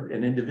whether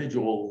an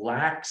individual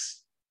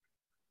lacks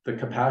the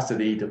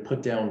capacity to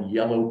put down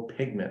yellow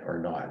pigment or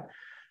not,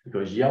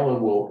 because yellow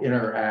will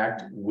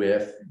interact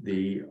with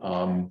the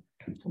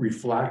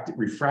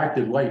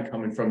refracted light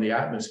coming from the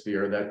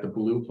atmosphere, that the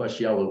blue plus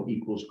yellow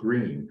equals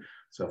green.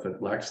 So if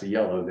it lacks the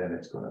yellow, then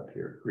it's going to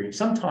appear green.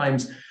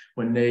 Sometimes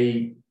when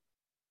they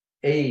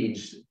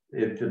age,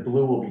 the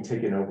blue will be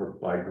taken over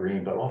by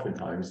green, but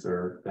oftentimes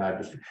they're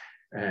that.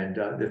 And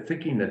they're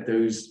thinking that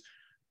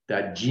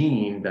that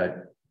gene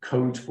that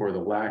codes for the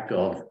lack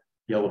of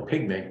yellow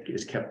pigment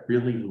is kept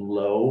really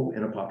low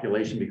in a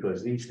population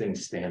because these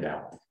things stand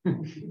out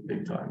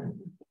big time and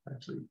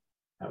actually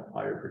have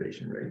higher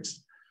predation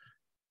rates.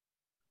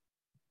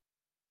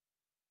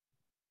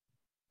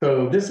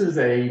 So this is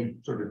a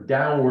sort of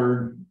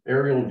downward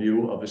aerial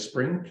view of a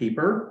spring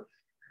peeper.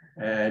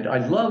 And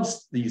I love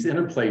these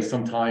interplays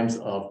sometimes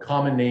of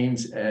common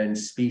names and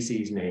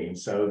species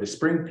names. So the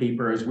spring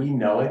peeper, as we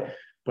know it,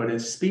 but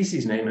its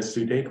species name is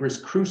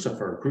Pseudacris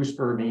crucifer.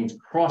 Crucifer means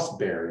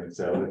cross-bearing.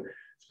 So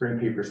spring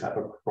peepers have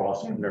a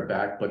cross on their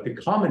back, but the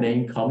common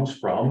name comes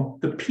from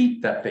the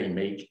peep that they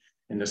make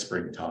in the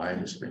springtime,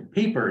 the spring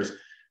peepers.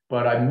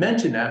 But I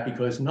mention that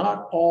because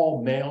not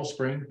all male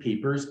spring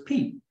peepers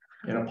peep.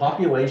 In a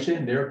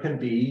population, there can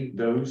be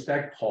those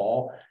that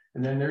call,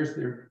 and then there's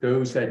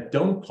those that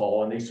don't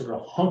call, and they sort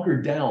of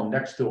hunker down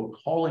next to a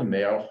calling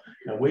male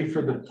and wait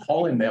for the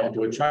calling male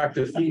to attract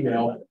the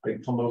female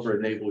and come over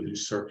and they will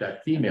usurp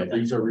that female.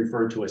 These are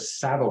referred to as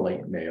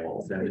satellite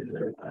males, and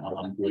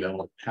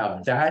will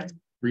have that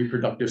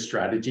reproductive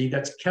strategy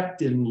that's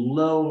kept in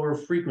lower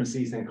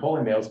frequencies than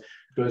calling males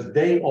because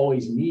they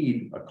always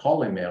need a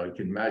calling male. You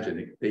can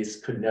imagine they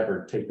could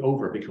never take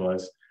over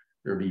because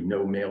there'd be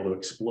no male to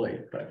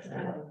exploit, but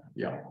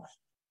yeah.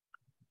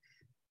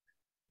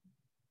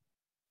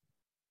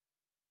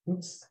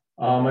 Oops.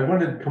 I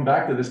wanted to come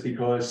back to this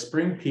because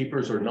spring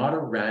peepers are not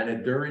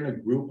aranid. They're in a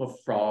group of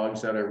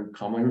frogs that are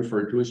commonly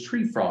referred to as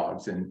tree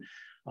frogs, and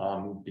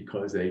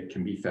because they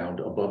can be found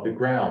above the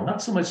ground.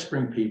 Not so much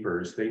spring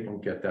peepers, they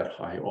don't get that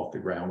high off the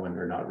ground when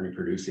they're not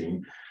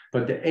reproducing,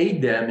 but to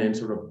aid them in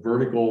sort of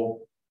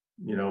vertical,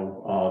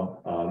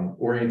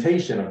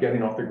 orientation of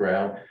getting off the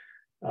ground,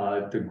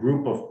 the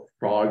group of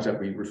frogs that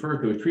we refer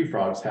to as tree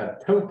frogs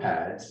have toe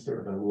pads,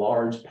 sort of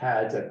enlarged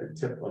pads at the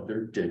tip of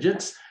their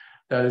digits.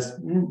 That is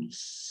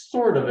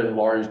sort of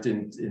enlarged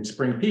in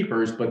spring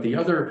peepers, but the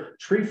other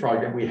tree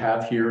frog that we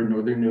have here in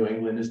northern New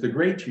England is the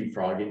gray tree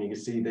frog, and you can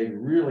see they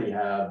really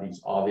have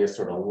these obvious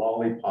sort of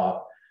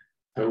lollipop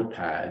toe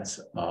pads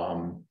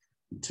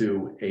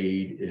to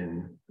aid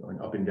in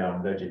going up and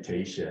down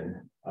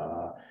vegetation.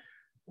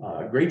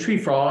 Gray tree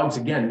frogs,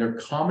 again, their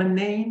common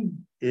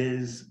name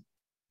is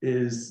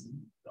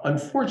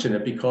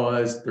unfortunate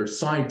because their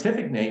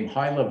scientific name,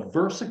 Hyla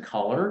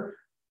versicolor.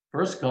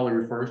 Versicolor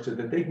refers to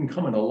that they can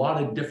come in a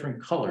lot of different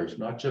colors,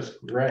 not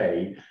just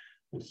gray,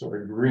 but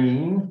sort of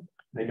green.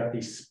 They got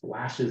these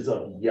splashes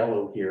of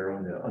yellow here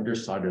on the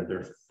underside of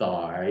their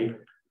thigh.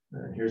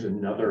 And here's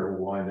another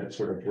one that's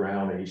sort of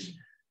brownish.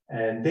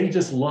 And they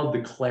just love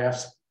to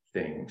clasp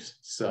things.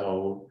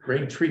 So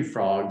gray tree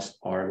frogs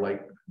are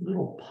like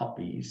little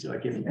puppies,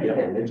 like if you get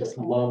them, they just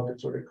love to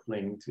sort of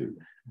cling to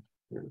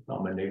their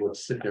thumb, and they will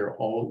sit there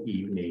all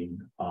evening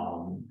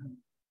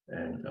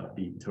and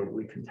be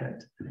totally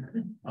content.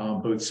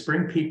 Both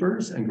spring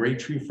peepers and gray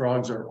tree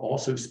frogs are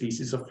also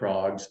species of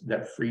frogs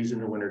that freeze in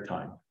the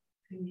wintertime.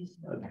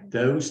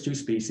 Those two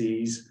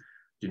species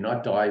do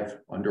not dive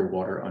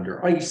underwater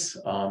under ice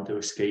to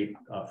escape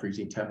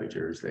freezing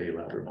temperatures. They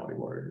allow their body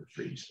water to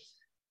freeze.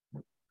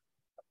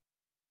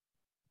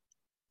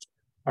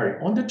 All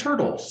right, on to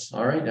turtles.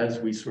 All right, as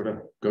we sort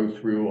of go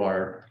through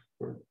our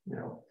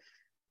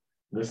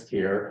list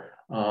here.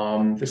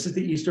 This is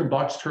the eastern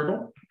box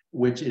turtle,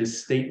 which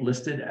is state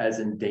listed as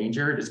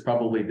endangered. It's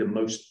probably the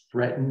most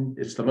threatened.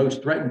 It's the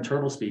most threatened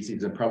turtle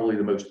species and probably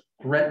the most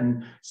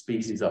threatened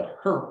species of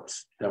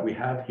herps that we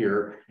have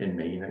here in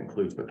Maine. That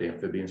includes both the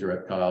amphibians and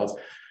reptiles,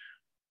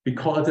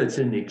 because it's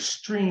in the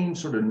extreme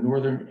sort of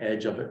northern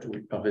edge of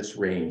its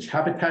range.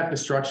 Habitat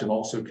destruction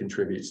also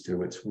contributes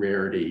to its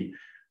rarity,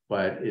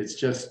 but it's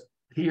just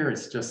here,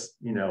 it's just,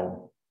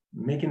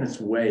 making its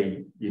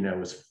way,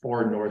 as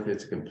far north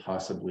as it can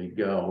possibly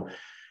go.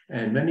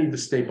 And many of the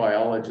state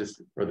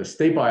biologists, or the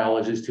state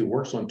biologist who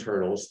works on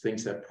turtles,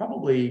 thinks that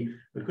probably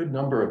a good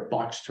number of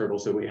box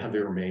turtles that we have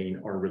in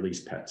Maine are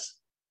released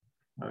pets.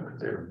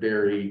 They're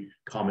very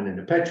common in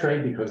the pet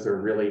trade because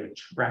they're really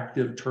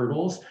attractive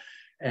turtles.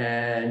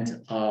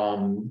 And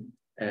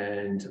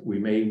we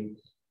may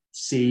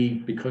see,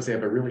 because they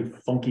have a really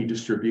funky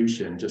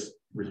distribution, just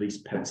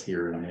released pets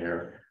here and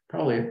there.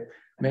 Probably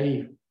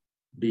may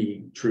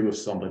be true of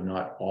some, but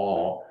not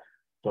all.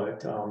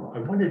 But I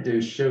wanted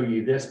to show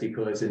you this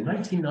because in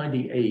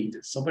 1998,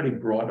 somebody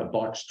brought a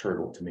box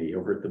turtle to me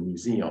over at the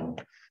museum,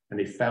 and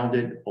they found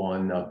it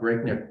on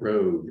Breakneck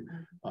Road,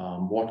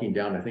 walking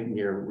down, I think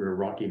near where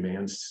Rocky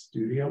Man's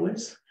studio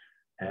is.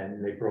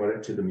 And they brought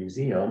it to the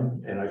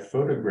museum, and I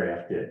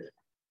photographed it.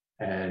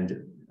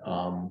 And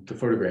to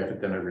photograph it,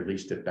 then I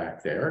released it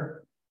back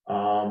there.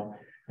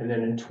 And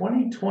then in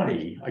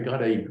 2020, I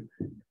got a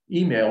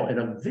email and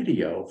a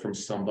video from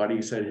somebody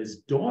who said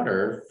his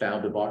daughter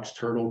found a box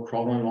turtle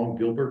crawling along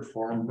Gilbert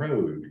Farm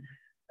Road.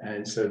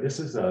 And so this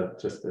is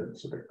just a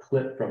sort of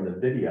clip from the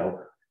video.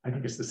 I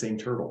think it's the same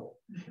turtle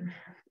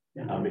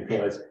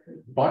because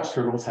box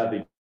turtles have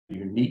a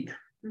unique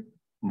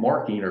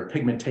marking or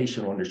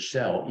pigmentation on their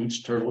shell.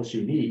 Each turtle is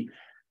unique.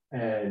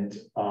 And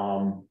I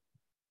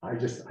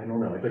don't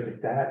know, I look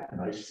at that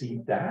and I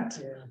see that.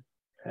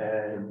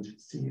 And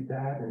see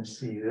that and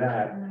see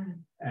that.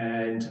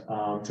 And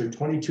so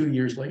 22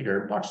 years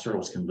later, box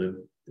turtles can live,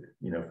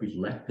 if we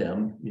let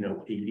them,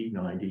 80,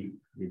 90,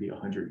 maybe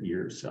 100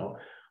 years. So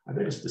I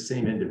bet it's the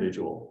same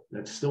individual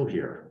that's still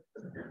here.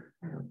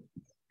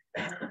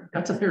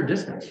 That's a fair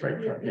distance, right?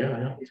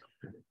 Yeah.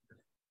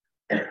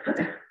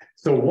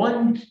 So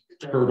one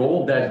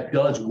turtle that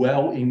does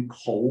well in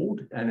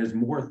cold and is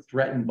more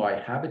threatened by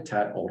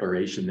habitat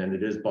alteration than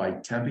it is by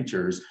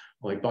temperatures,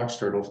 like box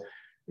turtles,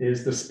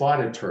 is the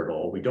spotted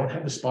turtle. We don't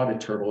have the spotted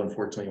turtle,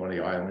 unfortunately, on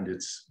the island.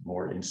 It's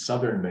more in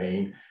southern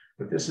Maine,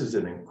 but this is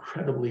an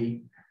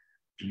incredibly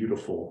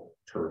beautiful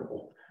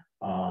turtle.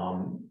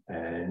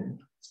 And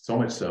so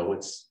much so,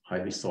 it's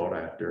highly sought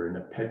after in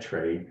the pet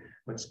trade.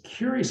 What's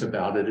curious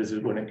about it is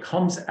that when it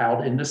comes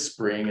out in the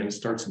spring and it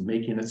starts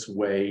making its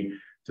way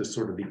to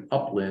sort of the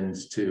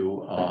uplands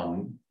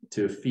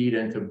to feed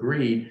and to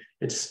breed,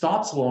 it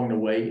stops along the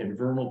way in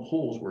vernal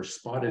pools where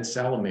spotted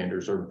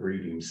salamanders are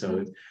breeding.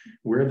 So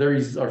where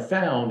these are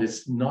found,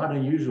 it's not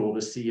unusual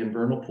to see in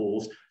vernal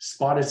pools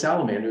spotted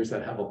salamanders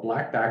that have a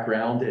black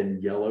background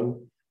and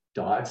yellow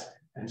dots,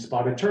 and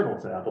spotted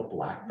turtles that have a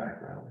black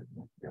background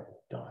and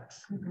yellow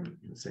dots in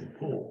the same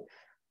pool.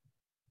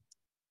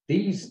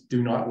 These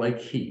do not like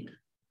heat.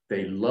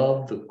 They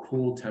love the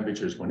cool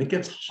temperatures. When it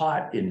gets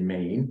hot in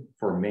Maine,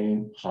 for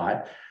Maine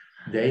hot,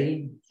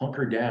 they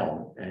hunker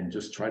down and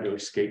just try to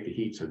escape the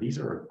heat. So these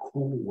are a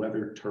cool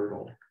weather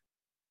turtle.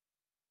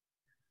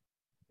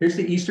 Here's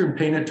the eastern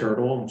painted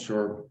turtle. I'm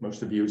sure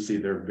most of you see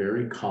they're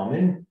very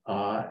common.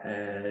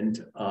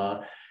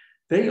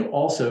 They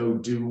also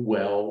do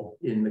well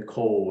in the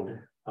cold.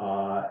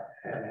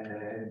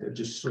 And I'll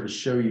just sort of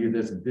show you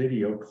this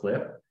video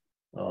clip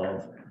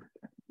of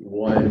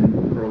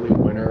one early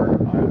winter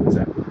I was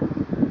at.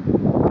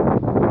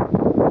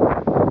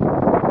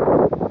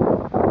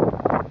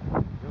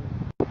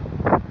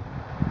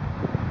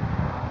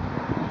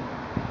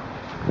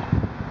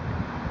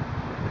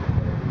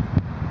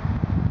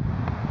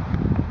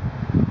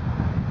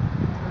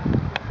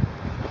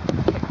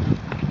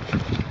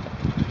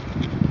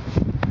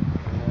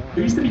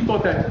 There used to be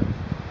thought that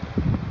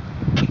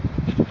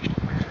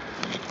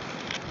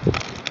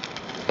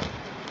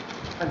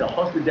kind of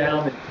hunker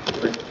down in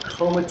a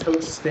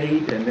comatose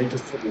state and they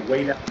just sort of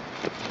wait out.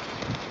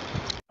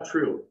 Not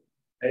true.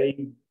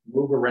 They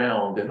move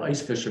around, and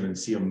ice fishermen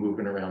see them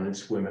moving around and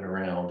swimming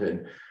around,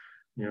 and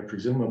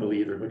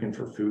presumably they're looking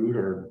for food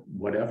or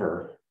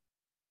whatever.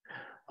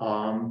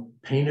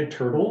 Painted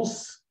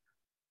turtles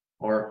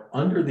are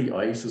under the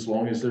ice as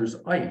long as there's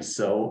ice.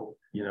 So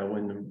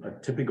in a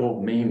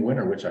typical Maine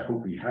winter, which I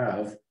hope we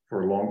have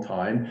for a long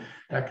time,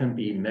 that can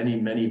be many,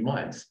 many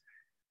months.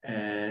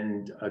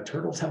 And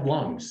turtles have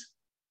lungs,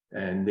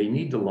 and they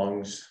need the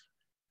lungs.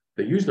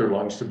 They use their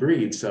lungs to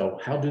breathe. So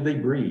how do they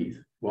breathe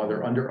while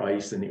they're under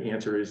ice? And the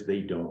answer is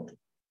they don't.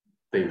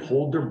 They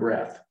hold their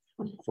breath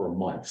for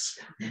months.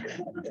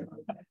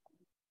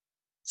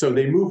 So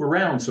they move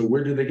around. So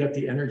where do they get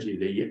the energy?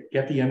 They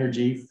get the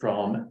energy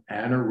from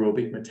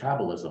anaerobic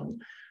metabolism,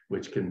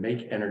 which can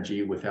make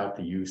energy without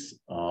the use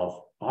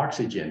of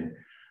oxygen.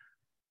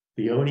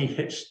 The only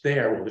hitch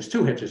there, well, there's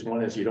two hitches.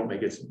 One is you don't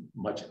make as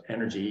much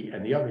energy,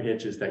 and the other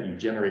hitch is that you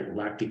generate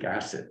lactic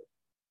acid,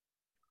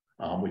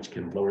 which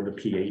can lower the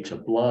pH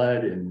of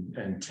blood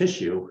and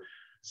tissue.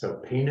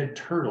 So painted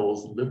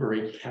turtles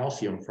liberate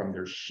calcium from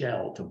their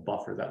shell to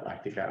buffer that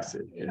lactic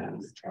acid in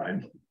the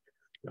time.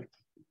 Yep.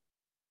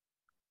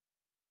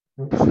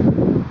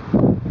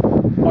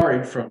 All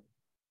right, from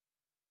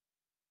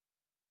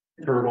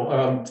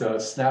turtle to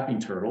snapping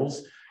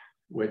turtles,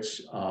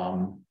 which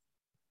are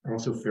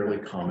also fairly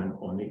common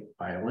on the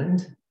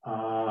island.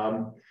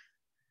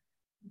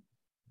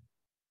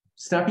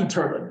 Snapping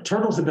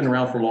turtles have been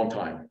around for a long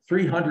time,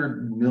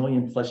 300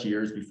 million plus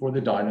years before the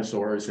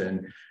dinosaurs,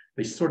 and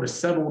they sort of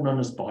settled on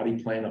this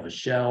body plan of a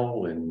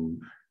shell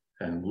and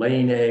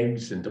laying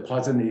eggs and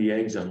depositing the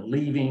eggs and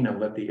leaving and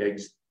let the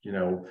eggs,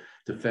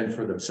 defend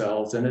for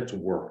themselves, and it's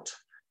worked.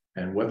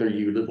 And whether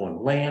you live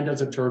on land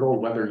as a turtle,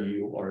 whether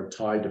you are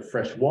tied to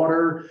fresh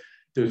water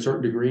to a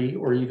certain degree,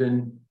 or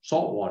even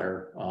salt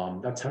water,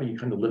 that's how you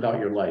kind of live out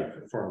your life.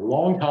 For a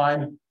long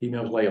time,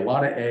 females lay a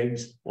lot of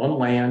eggs on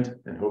land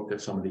and hope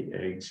that some of the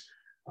eggs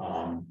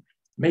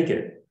make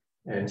it.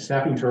 And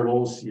snapping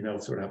turtles, you know,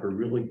 sort of have a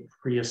really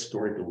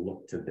prehistoric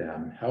look to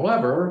them.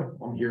 However,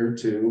 I'm here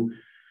to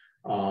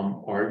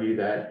argue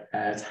that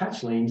as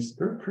hatchlings,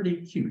 they're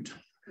pretty cute,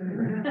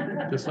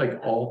 just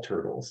like all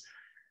turtles.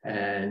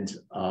 And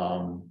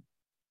I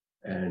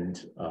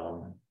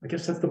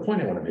guess that's the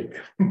point I want to make.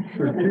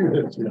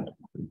 You know,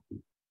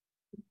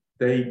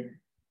 they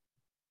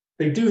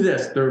do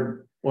this.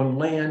 They're on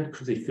land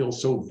because they feel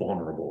so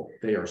vulnerable.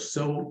 They are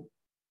so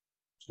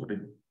sort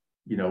of,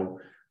 you know,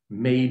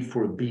 made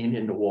for being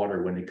in the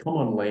water. When they come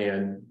on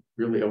land,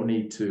 really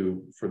only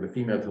for the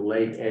female to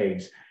lay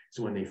eggs.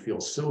 So when they feel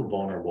so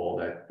vulnerable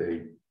that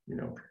they, you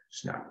know,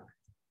 snap.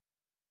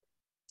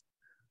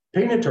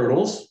 Painted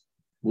turtles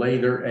lay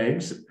their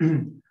eggs.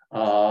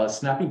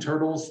 Snapping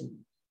turtles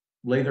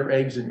lay their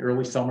eggs in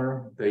early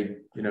summer. They,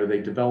 you know,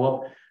 they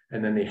develop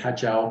and then they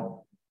hatch out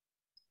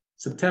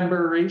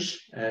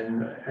September-ish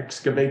and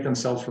excavate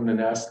themselves from the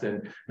nest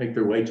and make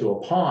their way to a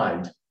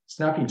pond.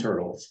 Snapping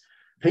turtles.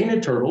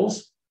 Painted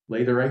turtles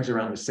lay their eggs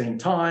around the same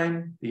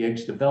time. The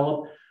eggs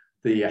develop.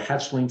 The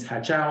hatchlings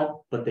hatch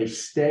out, but they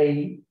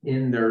stay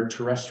in their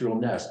terrestrial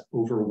nest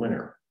over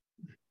winter.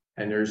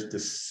 And there's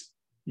this,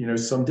 you know,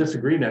 some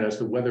disagreement as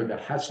to whether the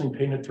hatchling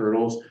painted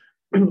turtles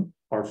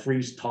are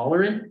freeze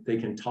tolerant. They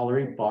can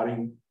tolerate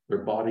their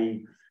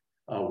body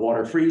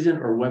water freezing,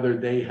 or whether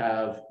they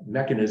have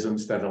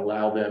mechanisms that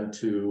allow them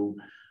to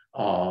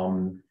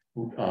lower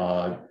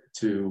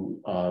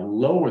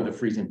the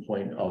freezing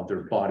point of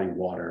their body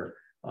water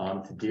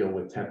to deal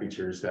with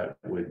temperatures that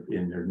would,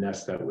 in their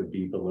nest, that would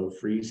be below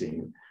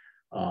freezing.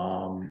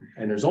 And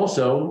there's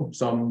also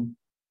some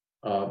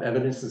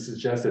evidence to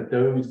suggest that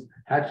those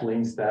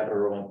hatchlings that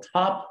are on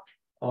top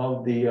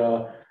of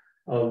the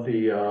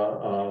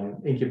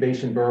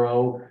incubation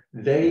burrow,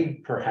 they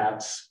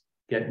perhaps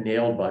get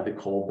nailed by the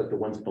cold, but the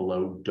ones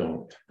below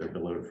don't. They're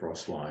below the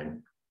frost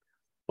line.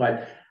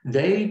 But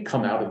they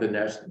come out of the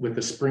nest with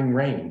the spring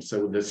rain.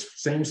 So the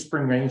same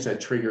spring rains that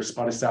trigger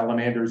spotted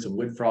salamanders and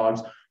wood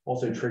frogs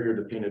also trigger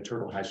the painted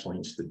turtle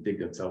hatchlings to dig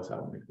themselves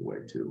out and make their way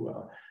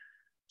to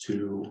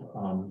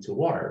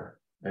water.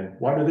 And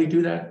why do they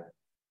do that?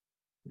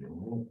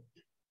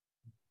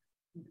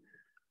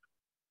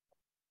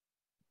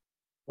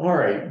 All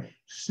right,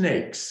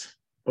 snakes.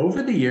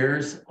 Over the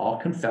years, I'll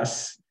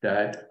confess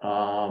that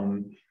I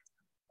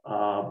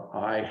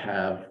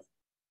have,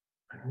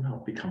 I don't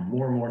know, become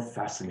more and more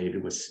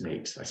fascinated with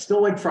snakes. I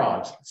still like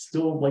frogs,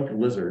 still like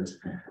lizards,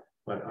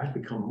 but I've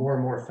become more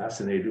and more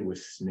fascinated with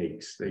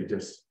snakes. They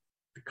just,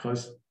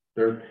 because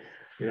they're,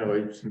 you know, I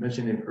was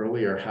mentioning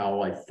earlier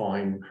how I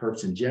find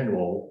herps in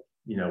general,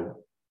 you know,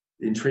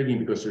 intriguing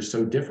because they're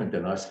so different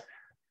than us.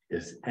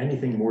 Is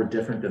anything more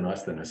different than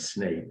us than a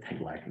snake? They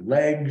lack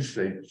legs,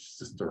 it's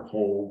just their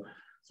whole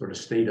sort of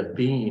state of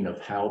being of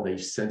how they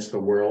sense the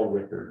world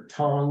with their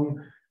tongue.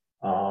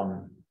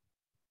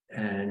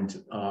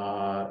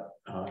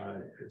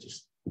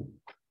 Just,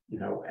 you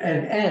know,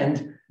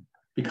 and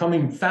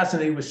becoming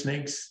fascinated with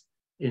snakes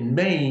in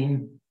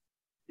Maine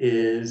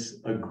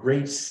is a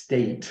great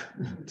state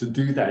to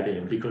do that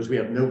in because we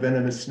have no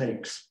venomous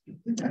snakes.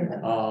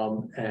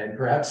 And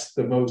perhaps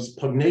the most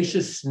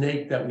pugnacious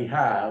snake that we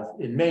have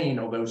in Maine,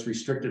 although it's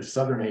restricted to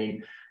southern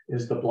Maine,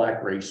 is the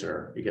black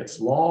racer. It gets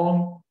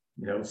long,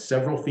 you know,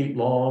 several feet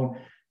long.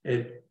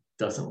 It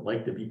doesn't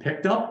like to be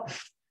picked up.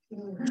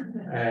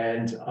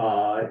 And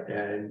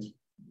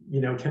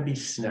you know, can be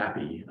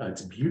snappy.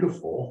 It's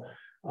beautiful,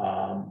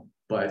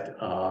 but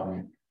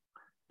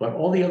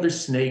all the other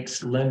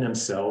snakes lend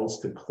themselves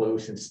to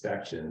close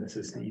inspection. This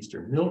is the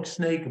eastern milk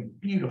snake, a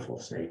beautiful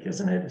snake,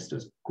 isn't it? It's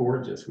just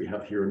gorgeous. We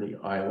have here in the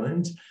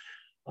island,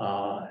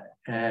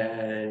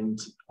 and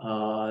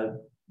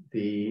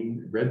the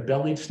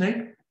red-bellied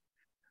snake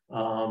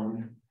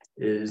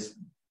is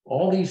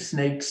all these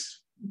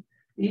snakes.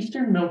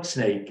 Eastern milk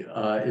snake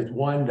is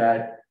one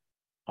that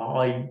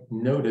I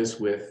notice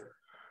with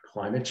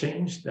climate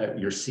change that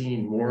you're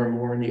seeing more and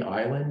more in the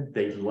island.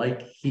 They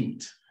like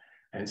heat.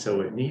 And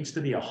so it needs to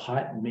be a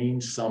hot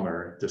Maine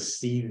summer to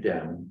see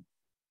them,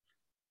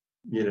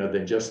 you know,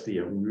 than just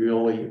the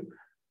really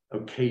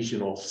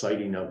occasional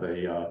sighting of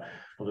a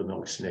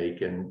milk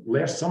snake. And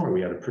last summer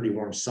we had a pretty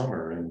warm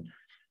summer, and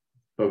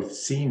both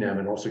seeing them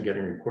and also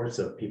getting reports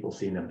of people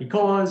seeing them,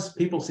 because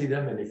people see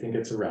them and they think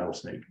it's a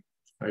rattlesnake,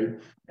 right?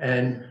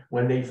 And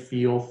when they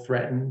feel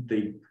threatened,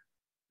 they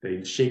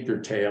shake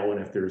their tail,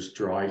 and if there's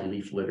dry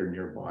leaf litter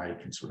nearby, it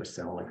can sort of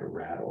sound like a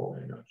rattle.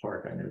 In the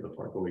park, I know the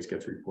park always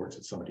gets reports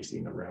of somebody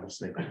seeing a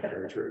rattlesnake on the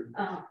carriage road.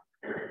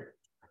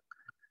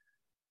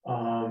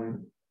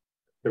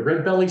 The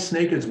red-bellied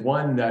snake is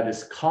one that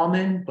is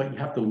common, but you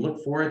have to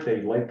look for it.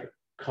 They like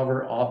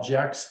cover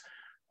objects.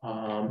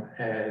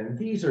 And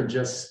these are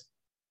just,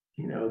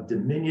 you know,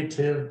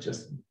 diminutive,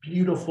 just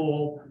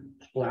beautiful,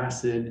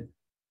 placid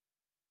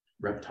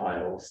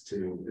reptiles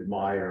to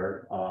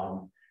admire.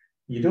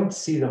 You don't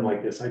see them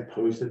like this. I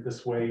posed it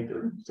this way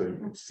so you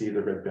can see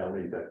the red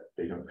belly, that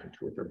they don't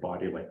contort their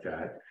body like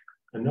that.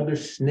 Another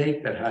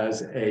snake that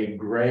has a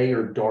gray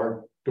or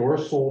dark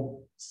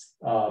dorsal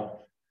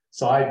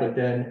side, but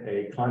then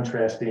a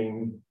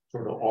contrasting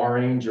sort of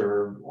orange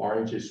or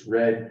orangish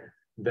red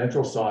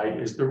ventral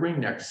side is the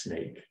ringneck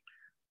snake.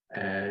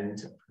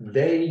 And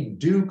they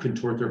do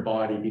contort their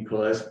body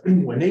because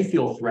when they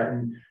feel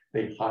threatened,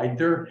 they hide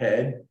their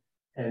head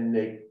and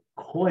they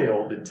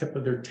coil the tip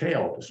of their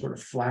tail to sort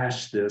of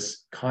flash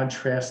this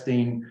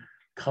contrasting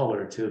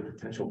color to a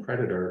potential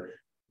predator.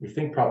 We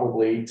think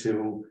probably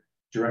to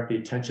direct the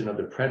attention of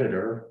the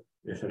predator,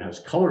 if it has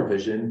color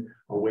vision,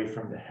 away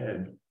from the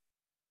head.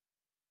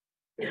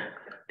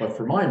 But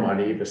for my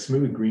money, the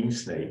smooth green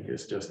snake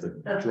is just a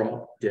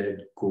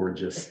drop-dead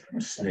gorgeous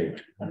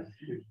snake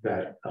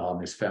that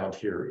is found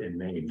here in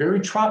Maine. Very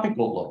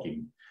tropical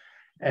looking.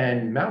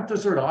 And Mount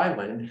Desert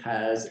Island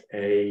has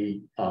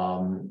a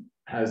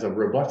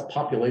robust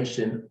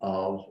population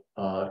of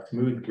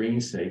smooth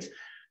green snakes.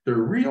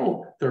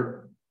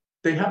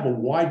 They have a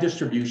wide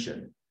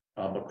distribution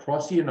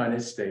across the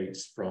United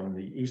States, from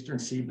the eastern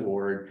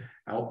seaboard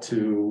out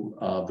to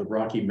the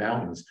Rocky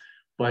Mountains,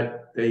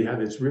 but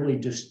it's really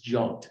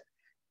disjunct.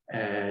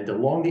 And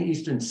along the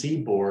eastern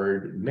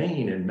seaboard,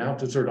 Maine and Mount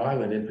Desert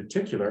Island in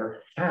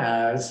particular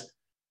has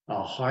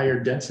a higher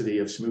density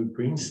of smooth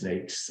green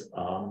snakes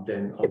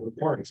than other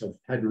parts. I've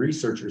had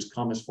researchers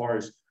come as far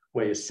as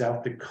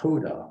South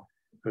Dakota,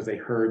 because they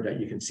heard that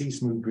you can see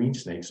smooth green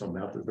snakes on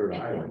Mount Desert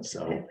Island.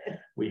 So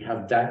we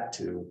have that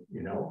to,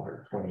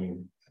 our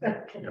claim.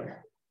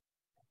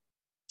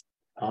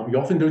 You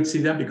often don't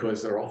see them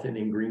because they're often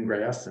in green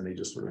grass and they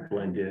just sort of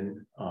blend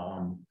in.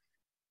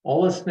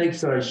 All the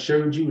snakes that I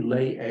showed you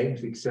lay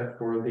eggs except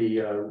for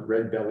the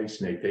red belly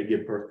snake. They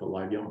give birth to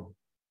live young.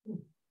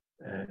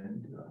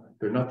 And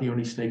they're not the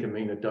only snake in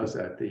Maine that does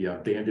that.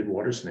 The banded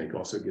water snake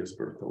also gives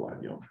birth to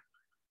live young.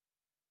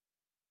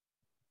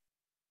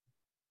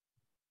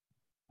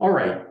 All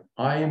right,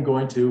 I am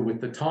going to, with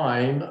the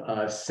time,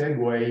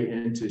 segue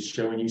into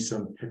showing you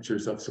some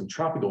pictures of some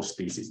tropical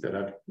species that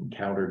I've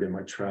encountered in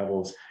my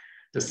travels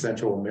to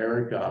Central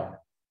America.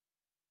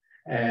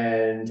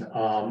 And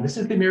this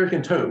is the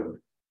American toad.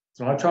 It's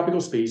not a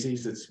tropical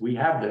species. We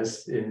have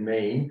this in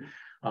Maine,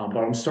 but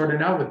I'm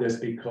starting out with this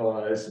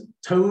because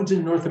toads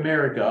in North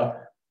America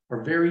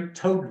are very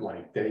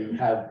toad-like. They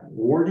have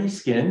warty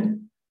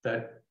skin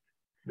that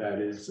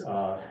is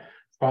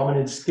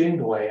prominent skin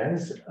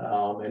glands,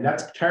 and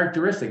that's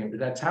characteristic.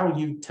 That's how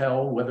you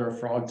tell whether a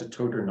frog's a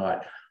toad or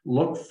not.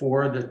 Look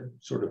for the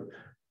sort of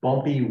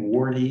bumpy,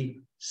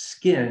 warty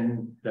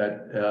skin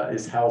that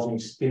is housing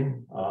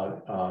skin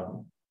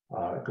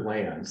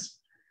glands.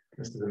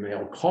 This is the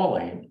male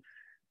calling.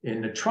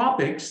 In the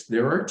tropics,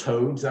 there are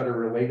toads that are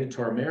related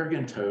to our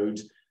American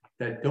toads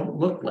that don't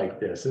look like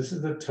this. This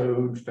is a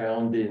toad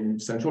found in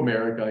Central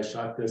America. I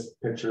shot this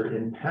picture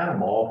in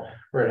Panama,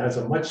 where it has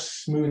a much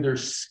smoother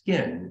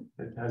skin.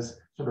 It has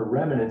sort of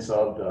remnants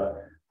of the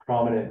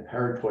prominent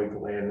parotoid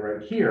gland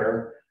right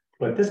here.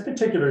 But this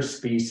particular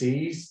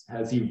species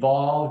has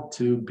evolved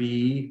to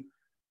be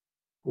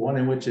one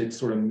in which it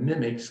sort of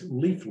mimics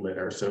leaf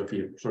litter. So if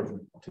you sort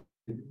of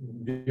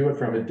view it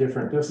from a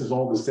different, this is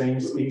all the same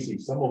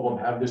species. Some of them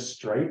have this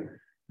stripe,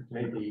 which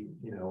may be,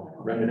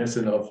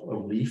 reminiscent of a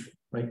leaf,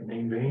 like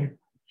Maine vein,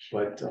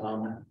 but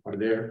are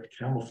there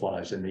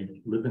camouflage, and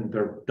they live in,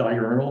 they're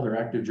diurnal, they're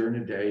active during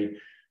the day,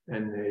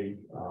 and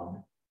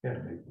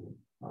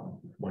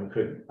one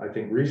could, I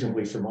think,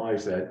 reasonably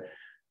surmise that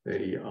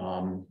they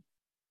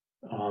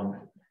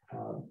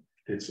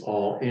it's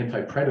all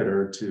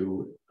anti-predator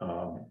to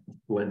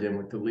blend in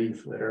with the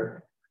leaf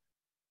litter.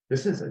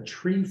 This is a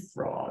tree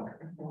frog.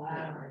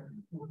 Wow.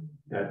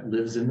 That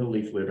lives in the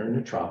leaf litter in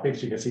the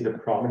tropics. You can see the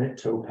prominent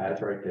toe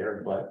pads right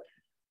there, but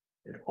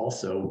it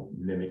also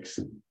mimics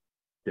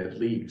dead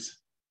leaves.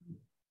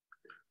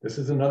 This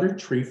is another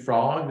tree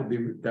frog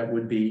that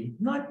would be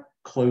not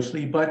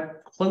closely,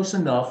 but close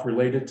enough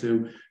related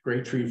to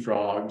great tree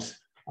frogs.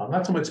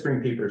 Not so much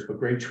spring peepers, but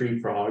great tree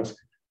frogs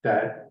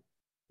that,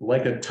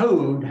 like a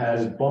toad,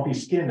 has bumpy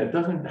skin that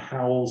doesn't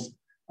house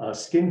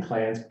skin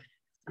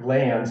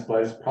glands,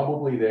 but it's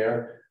probably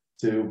there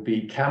to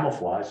be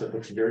camouflaged. It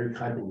looks very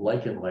kind of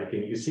lichen-like,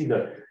 and you see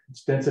the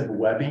extensive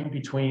webbing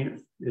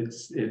between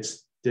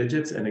its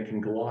digits, and it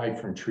can glide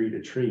from tree to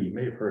tree. You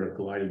may have heard of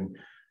gliding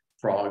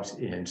frogs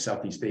in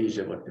Southeast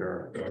Asia, but there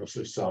are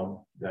also some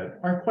that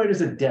aren't quite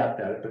as adept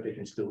at it, but they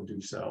can still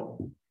do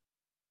so.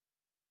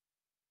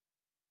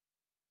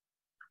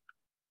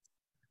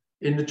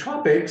 In the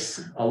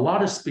tropics,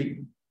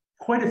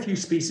 quite a few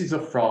species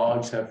of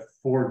frogs have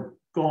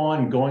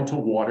going to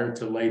water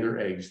to lay their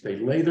eggs. They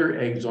lay their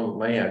eggs on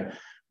land.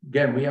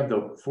 Again, we have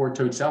the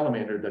four-toed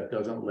salamander that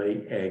doesn't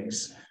lay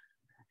eggs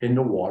in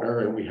the water,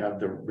 and we have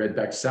the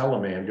red-backed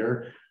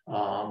salamander.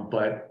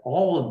 But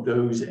all of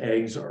those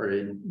eggs are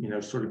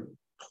in, sort of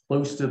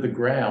close to the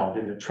ground.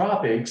 In the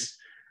tropics,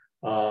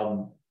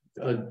 a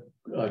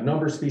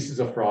number of species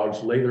of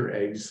frogs lay their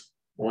eggs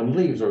on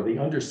leaves or the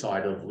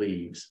underside of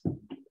leaves.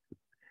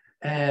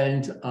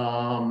 And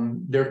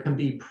there can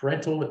be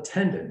parental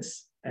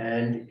attendance.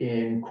 And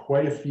in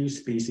quite a few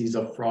species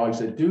of frogs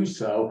that do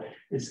so,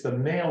 it's the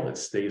male that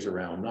stays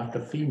around, not the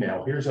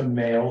female. Here's a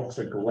male, it's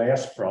a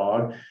glass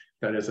frog.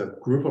 that is a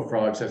group of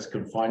frogs that's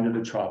confined to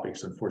the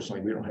tropics.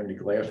 Unfortunately, we don't have any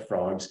glass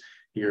frogs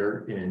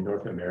here in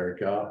North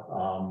America.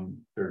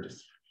 They're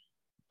just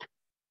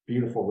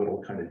beautiful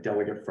little kind of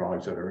delicate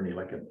frogs that are only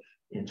like an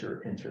inch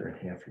and a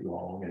half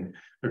long. And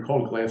they're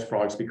called glass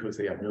frogs because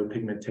they have no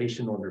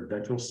pigmentation on their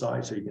ventral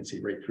side, so you can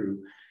see right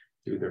through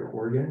their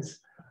organs.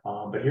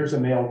 But here's a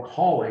male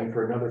calling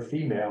for another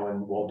female, and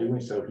while doing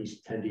so,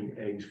 he's tending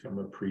eggs from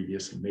a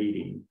previous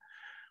mating.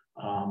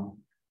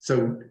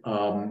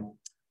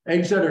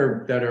 Eggs that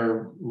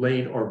are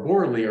laid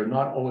arboreally are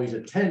not always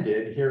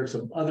attended. Here are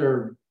some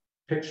other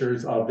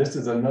pictures of, this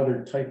is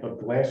another type of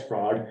glass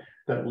frog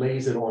that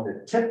lays it on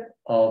the tip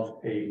of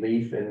a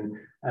leaf, and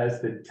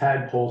as the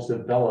tadpoles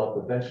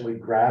develop, eventually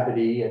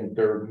gravity and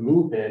their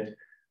movement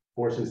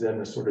forces them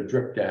to sort of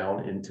drip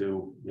down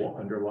into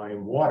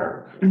underlying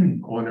water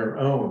on their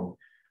own.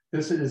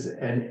 This is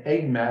an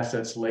egg mass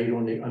that's laid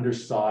on the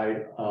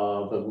underside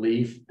of a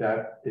leaf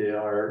that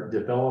are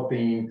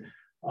developing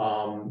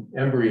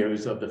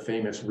embryos of the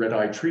famous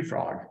red-eyed tree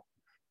frog.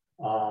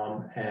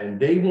 And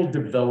they will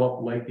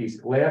develop like these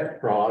glass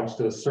frogs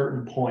to a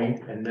certain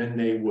point, and then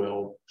they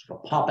will sort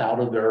of pop out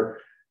of their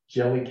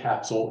jelly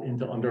capsule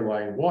into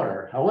underlying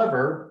water.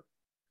 However,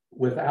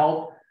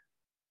 without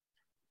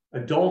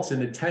adults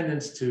in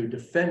attendance to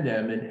defend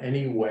them in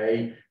any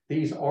way,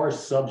 these are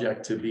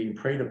subject to being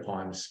preyed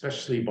upon,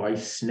 especially by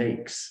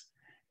snakes.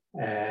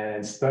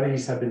 And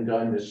studies have been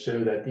done to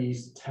show that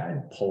these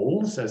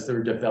tadpoles, as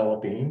they're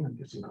developing, I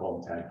guess you can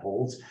call them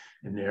tadpoles,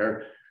 in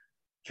there,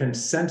 can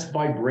sense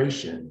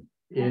vibration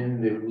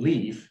in the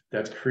leaf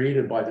that's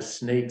created by the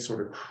snake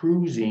sort of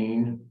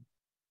cruising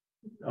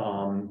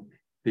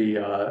the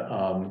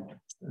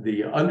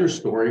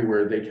understory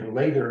where they can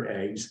lay their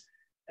eggs,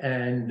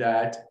 and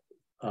that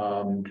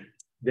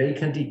they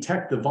can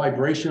detect the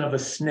vibration of a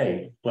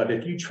snake. But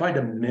if you try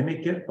to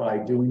mimic it by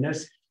doing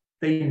this,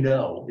 they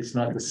know it's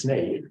not the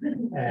snake,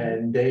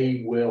 and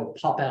they will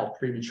pop out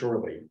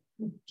prematurely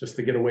just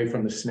to get away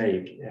from the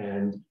snake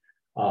and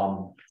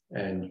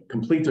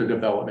complete their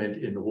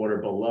development in the water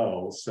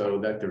below, so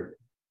that they're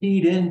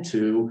feed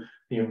into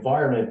the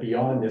environment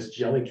beyond this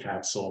jelly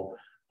capsule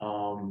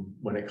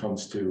when it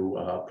comes to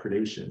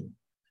predation.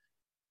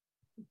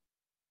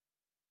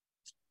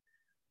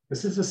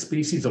 This is a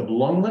species of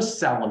lungless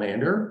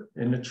salamander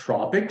in the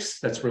tropics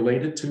that's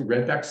related to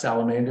redback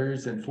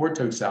salamanders and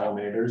four-toed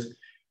salamanders.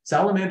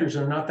 Salamanders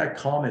are not that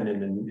common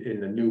in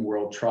the New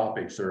World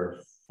tropics. There are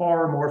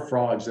far more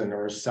frogs than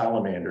there are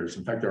salamanders.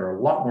 In fact, there are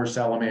a lot more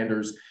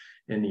salamanders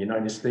in the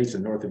United States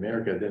and North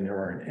America than there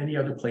are in any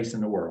other place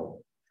in the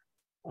world.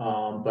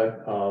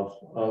 But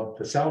of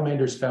the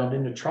salamanders found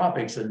in the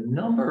tropics, a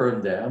number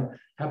of them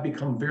have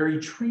become very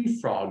tree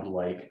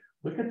frog-like.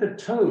 Look at the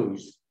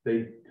toes.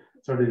 They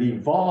sort of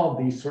evolved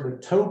these sort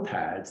of toe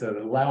pads that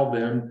allow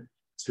them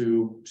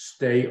to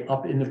stay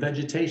up in the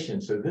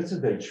vegetation. So this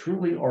is a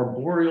truly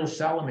arboreal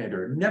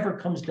salamander. It never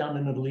comes down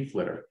into the leaf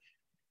litter.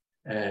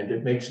 And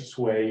it makes its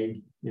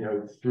way,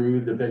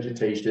 through the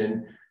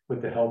vegetation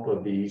with the help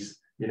of these,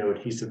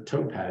 adhesive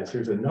toe pads.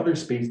 Here's another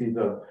species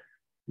of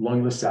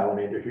lungless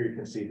salamander. Here you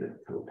can see the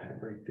toe pad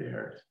right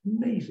there. It's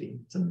amazing.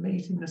 It's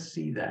amazing to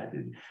see that.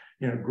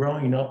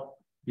 Growing up,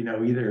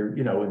 either,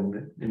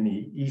 in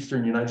the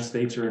eastern United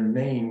States or in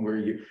Maine, where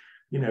you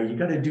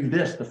got to do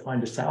this to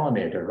find a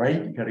salamander,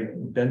 right? You got to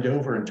bend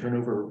over and turn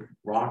over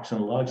rocks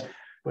and lugs.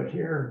 But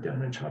here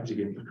down in tribes, you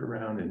can look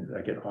around and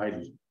I get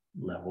eye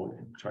level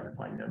and try to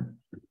find them.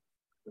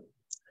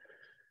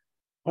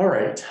 All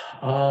right.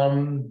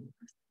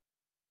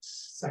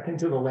 Second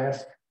to the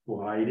last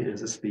slide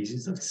is a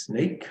species of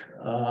snake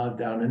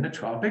down in the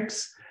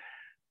tropics.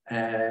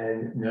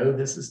 And no,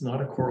 this is not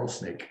a coral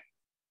snake.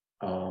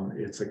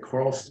 It's a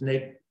coral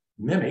snake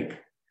mimic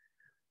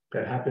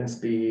that happens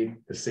to be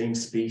the same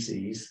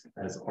species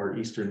as our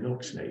eastern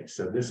milk snake.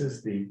 So this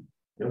is the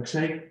milk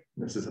snake.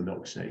 This is a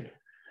milk snake.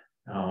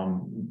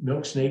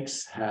 Milk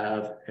snakes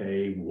have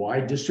a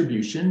wide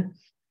distribution,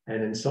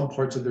 and in some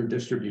parts of their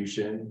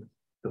distribution,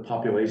 the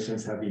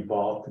populations have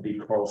evolved to be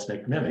coral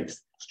snake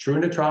mimics. It's true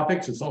in the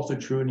tropics. It's also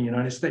true in the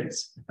United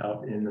States,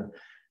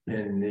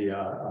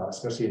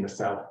 especially in the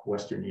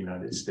southwestern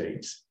United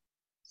States.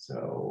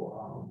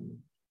 So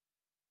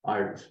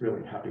I was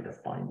really happy to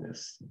find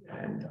this,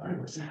 and I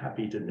was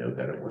happy to know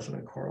that it wasn't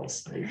a coral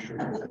snake,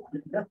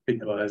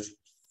 because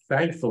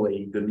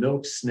thankfully the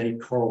milk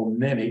snake coral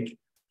mimic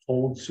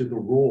holds to the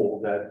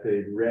rule that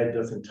the red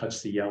doesn't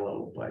touch the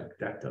yellow, but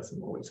that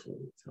doesn't always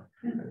hold. So.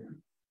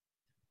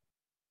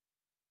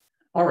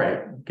 All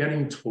right,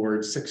 getting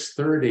towards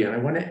 6:30, and I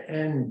want to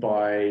end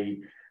by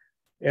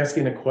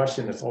asking a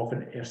question that's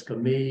often asked of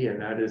me,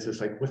 and that is,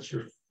 it's like, what's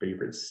your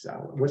favorite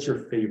salad? What's your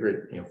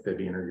favorite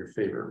amphibian or your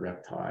favorite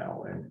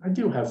reptile? And I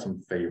do have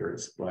some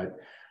favorites, but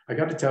I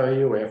got to tell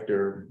you,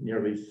 after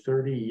nearly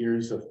 30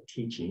 years of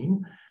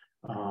teaching,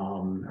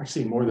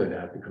 actually more than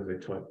that, because I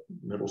taught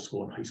middle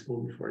school and high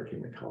school before I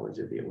came to College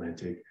of the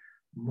Atlantic,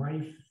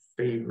 my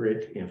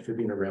favorite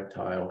amphibian or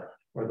reptile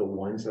are the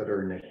ones that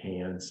are in the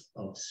hands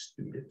of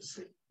students.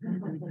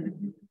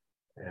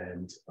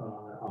 And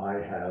I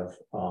have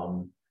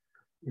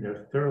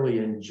thoroughly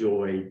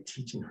enjoy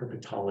teaching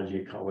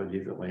herpetology, ecology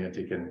of the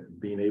Atlantic, and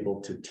being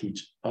able to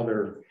teach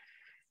other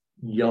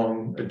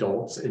young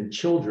adults and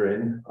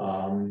children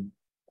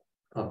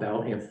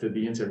about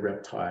amphibians and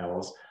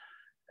reptiles.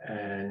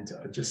 And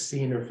just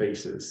seeing their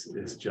faces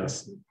is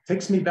just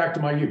takes me back to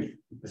my youth.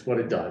 That's what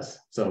it does.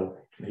 So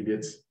maybe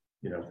it's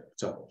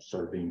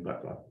self-serving,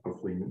 but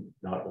hopefully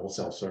not all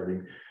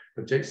self-serving.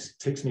 But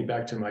just takes me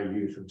back to my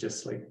youth of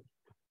just like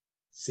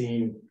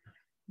seeing,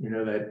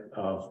 that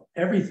of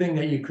everything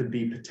that you could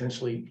be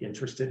potentially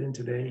interested in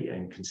today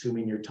and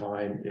consuming your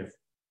time. If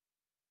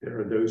there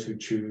are those who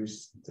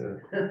choose to,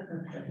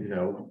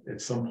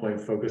 at some point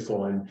focus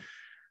on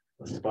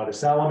a spotted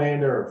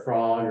salamander, or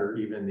frog, or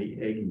even the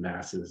egg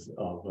masses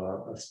of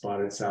a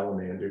spotted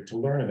salamander, to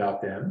learn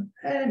about them,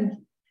 and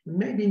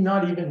maybe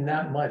not even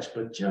that much,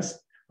 but just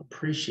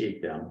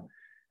appreciate them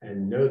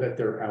and know that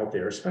they're out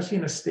there, especially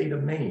in a state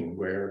of Maine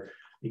where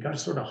you got to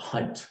sort of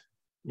hunt,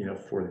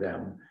 for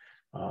them.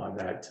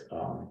 That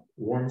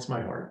warms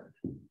my heart.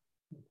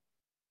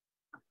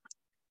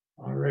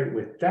 All right,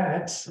 with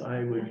that,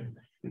 I would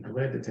be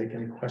glad to take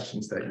any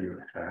questions that you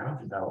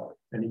have about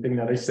anything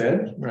that I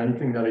said or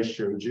anything that I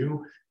showed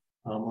you,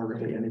 or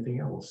really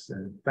anything else.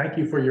 And thank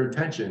you for your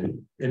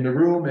attention in the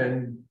room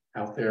and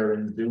out there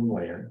in Zoom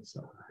land.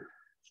 So,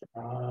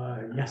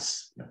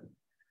 yes.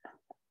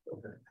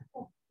 Okay.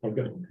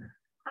 Good.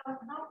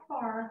 How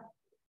far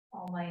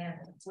on land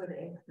would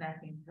a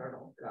snacking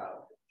turtle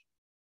go?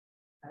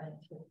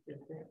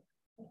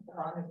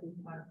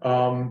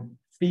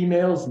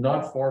 Females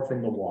not far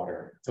from the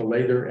water to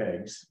lay their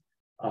eggs.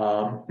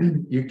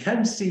 You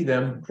can see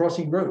them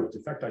crossing roads.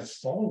 In fact, I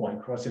saw one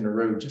crossing the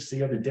road just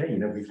the other day.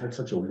 We've had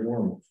such a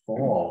warm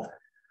fall.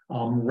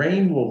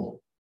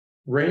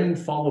 Rain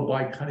followed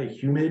by kind of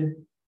humid,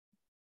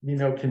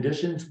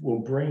 conditions will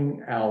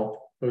bring out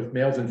both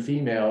males and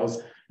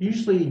females,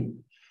 usually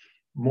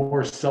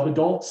more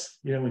subadults,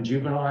 and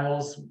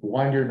juveniles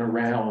wandering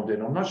around,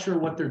 and I'm not sure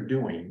what they're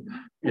doing.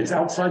 It's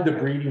outside the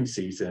breeding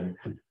season,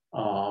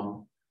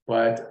 and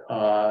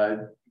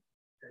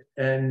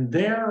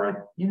they're,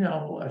 a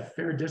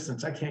fair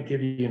distance. I can't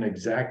give you an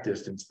exact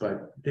distance,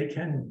 but they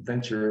can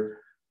venture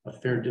a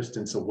fair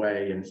distance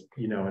away, and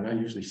and I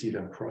usually see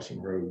them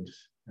crossing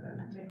roads.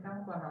 And they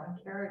come on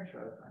carriage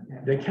roads.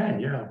 They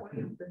can, yeah.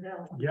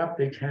 Yep,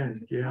 they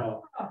can, yeah.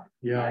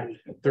 Yeah,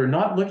 they're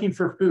not looking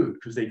for food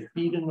because they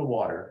feed in the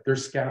water. They're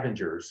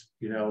scavengers.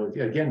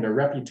 Again, their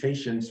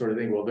reputation sort of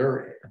thing. Well,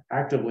 they're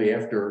actively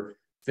after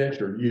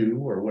fish or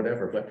or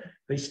whatever, but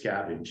they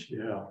scavenge.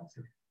 Yeah.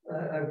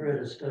 I've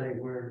read a study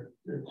where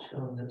it's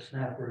shown that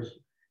snappers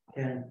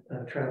can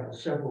travel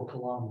several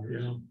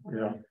kilometers.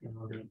 Yeah.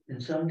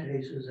 In some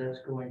cases,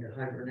 that's going to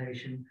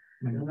hibernation.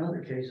 In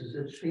other cases,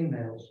 it's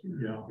females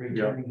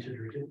returning to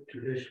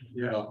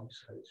traditional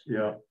sites.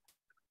 Yeah.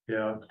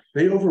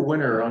 They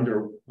overwinter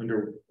under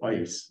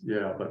ice.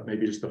 Yeah, but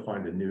maybe just to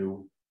find a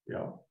new.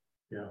 Yeah.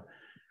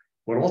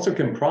 What also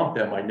can prompt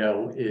them, I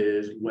know,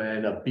 is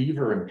when a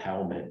beaver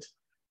impoundment,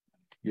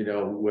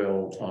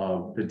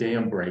 will the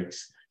dam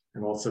breaks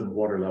and all of a sudden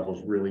water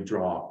levels really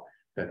drop,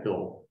 that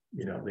they'll,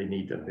 they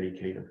need to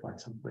vacate and find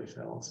someplace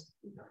else.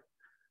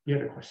 You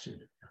had a question?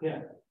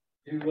 Yeah.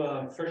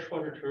 Do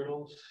freshwater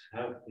turtles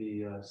have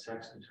the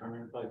sex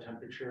determined by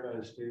temperature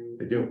as do?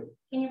 They do.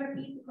 Can you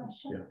repeat the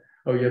question? Yeah.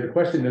 Oh yeah, the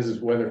question is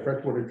whether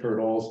freshwater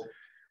turtles,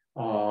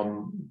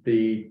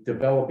 the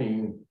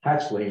developing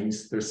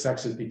hatchlings, their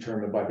sex is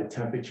determined by the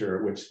temperature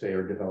at which they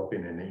are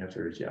developing, and the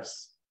answer is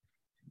yes.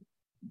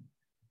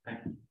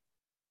 Thank you.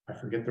 I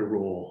forget the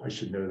rule. I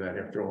should know that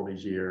after all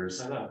these years.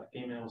 I thought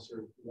females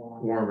are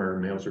warmer,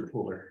 males are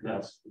cooler.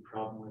 That's the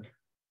problem with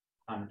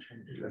climate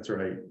change. That's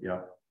right.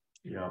 Yeah.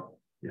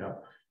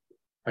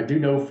 I do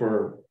know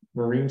for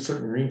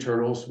certain marine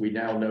turtles, we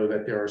now know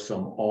that there are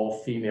some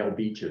all-female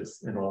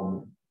beaches and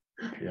all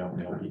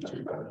male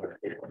beaches.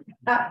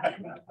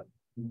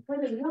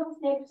 When the milk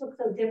snakes look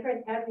so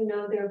different, how do you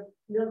know they're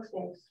milk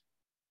snakes?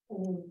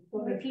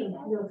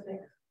 Milk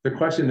snakes. The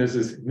question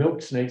is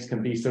milk snakes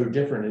can be so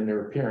different in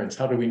their appearance.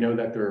 How do we know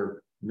that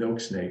they're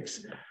milk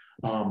snakes?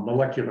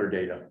 Molecular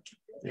data.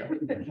 Yeah.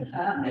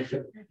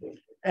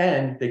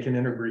 And they can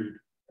interbreed.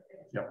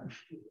 Yep.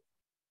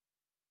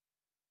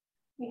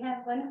 We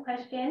have one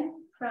question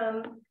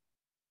from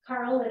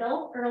Carl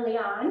Little early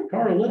on.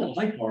 Carl Little,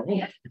 hi Carl.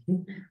 Yeah.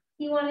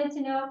 He wanted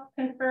to know,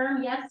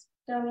 confirm, yes,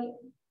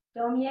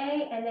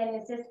 Domier, and then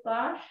is this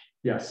Bosch?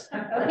 Yes.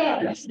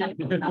 Okay. Yes.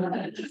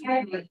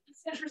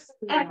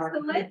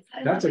 Excellent.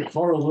 That's a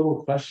Carl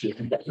Little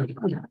question.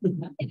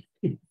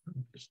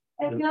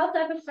 And we also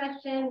have a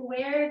question,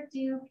 where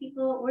do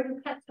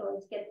pet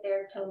stores get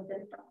their toads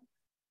in from?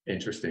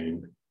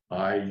 Interesting.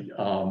 I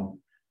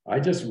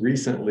just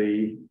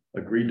recently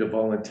agreed to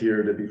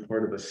volunteer to be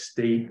part of a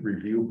state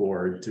review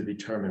board to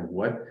determine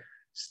what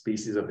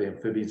species of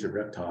amphibians and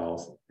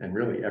reptiles, and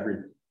really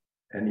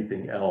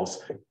anything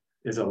else,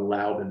 is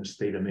allowed in the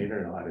state of Maine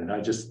or not. And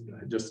I just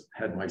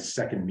had my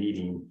second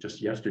meeting just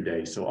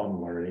yesterday, so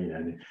I'm learning,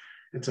 and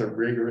it's a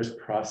rigorous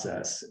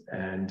process.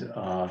 And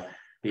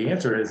the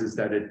answer is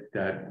that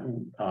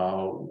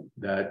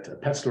that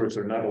pet stores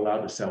are not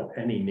allowed to sell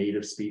any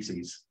native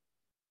species.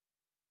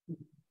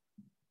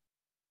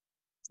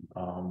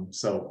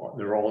 So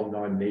they're all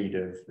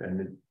non-native,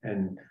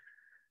 and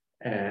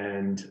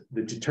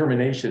the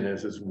determination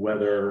is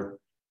whether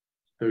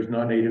those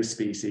non-native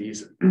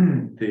species,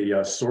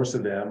 the source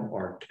of them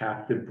are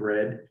captive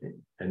bred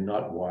and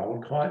not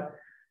wild caught,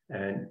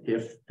 and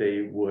if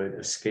they would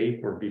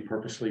escape or be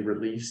purposely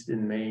released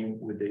in Maine,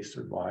 would they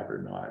survive or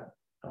not?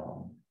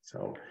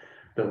 So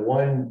the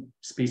one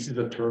species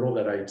of turtle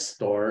that I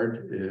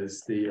starred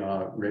is the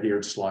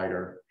red-eared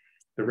slider.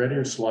 The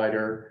red-eared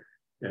slider,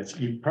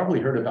 you've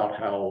probably heard about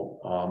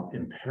how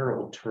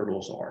imperiled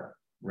turtles are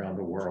around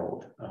the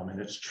world,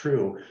 and it's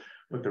true,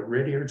 but the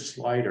red-eared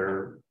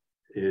slider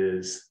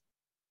is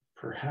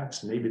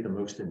perhaps maybe the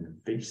most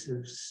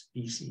invasive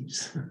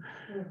species,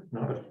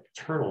 not of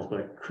turtles,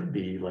 but could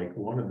be like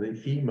one of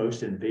the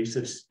most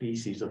invasive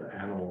species of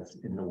animals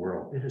in the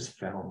world. It is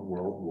found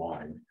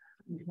worldwide.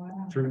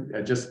 Wow.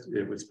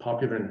 It was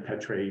popular in the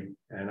pet trade,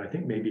 and I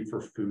think maybe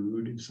for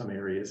food in some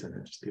areas,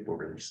 and just people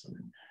release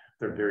them.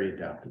 They're very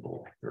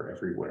adaptable. They're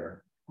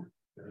everywhere.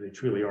 They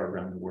truly are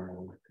around the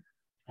world.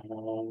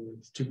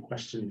 Two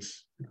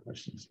questions.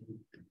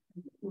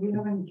 Do we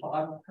have any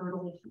bog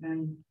turtles?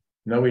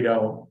 No, we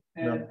don't.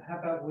 And no. How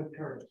about wood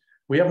turtles?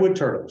 We have wood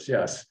turtles,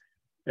 yes.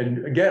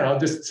 And again,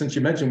 since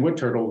you mentioned wood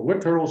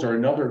turtles are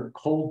another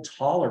cold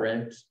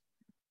tolerant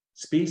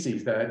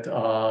species that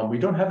we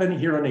don't have any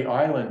here on the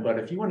island, but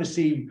if you want to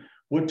see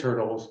wood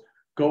turtles,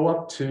 go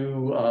up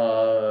to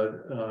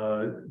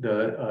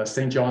the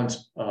St.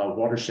 John's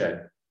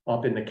watershed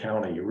up in the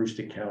county,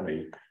 Aroostook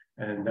County,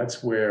 and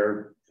that's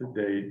where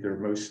they're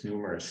most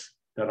numerous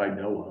that I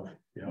know of.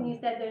 Yeah. And you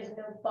said there's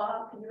no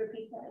bog. Can you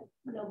repeat that?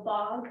 No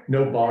bog?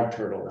 No bog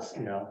turtles.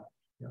 Okay. Yeah.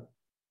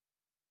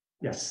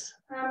 Yes.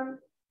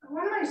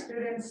 One of my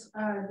students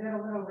did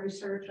a little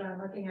research on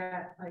looking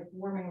at like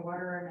warming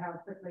water and how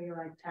quickly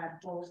like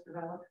tadpoles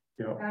develop.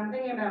 Yep. And I'm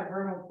thinking about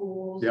vernal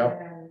pools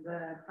and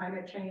the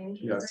climate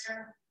change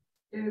there.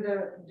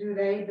 Do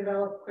they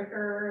develop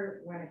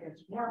quicker when it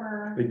gets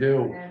warmer? They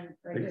do. And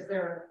like, is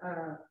there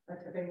a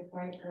tipping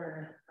point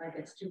where like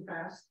it's too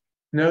fast?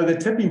 No, the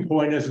tipping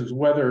point is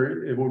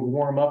whether it would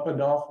warm up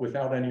enough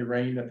without any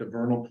rain that the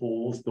vernal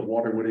pools, the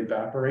water would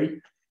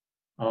evaporate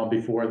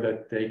before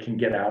that they can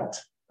get out.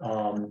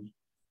 And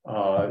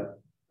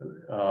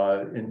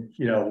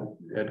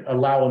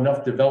allow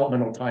enough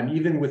developmental time,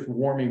 even with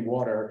warming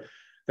water,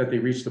 that they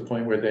reach the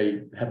point where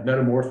they have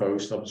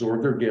metamorphosed,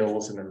 absorb their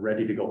gills, and are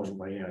ready to go and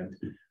land.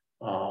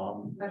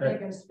 But they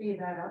can speed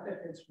that up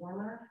if it's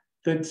warmer?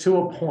 To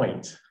a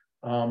point.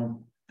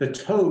 The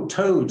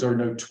toads are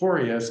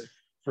notorious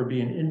for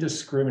being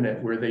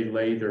indiscriminate where they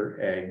lay their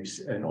eggs,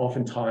 and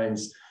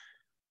oftentimes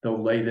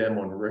they'll lay them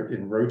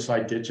in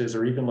roadside ditches,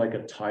 or even like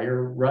a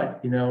tire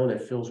rut,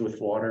 that fills with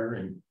water,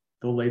 and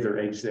they'll lay their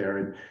eggs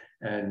there.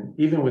 And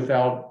even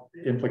without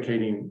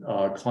implicating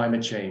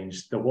climate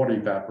change, the water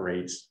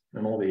evaporates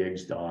and all the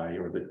eggs die,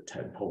 or the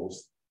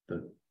tadpoles,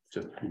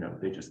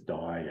 they just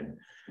die. And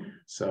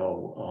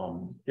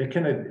so it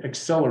can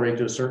accelerate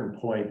to a certain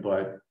point,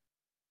 but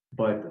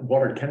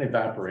water can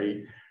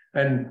evaporate.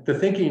 And the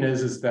thinking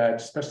is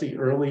that especially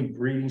early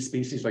breeding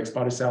species like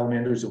spotted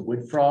salamanders and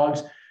wood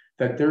frogs,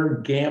 that they're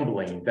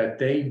gambling, that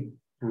they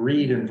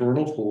breed in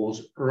vernal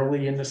pools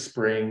early in the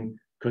spring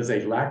because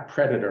they lack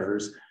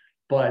predators,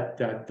 but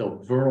that the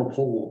vernal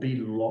pool will be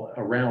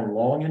around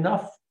long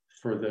enough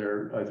for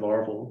their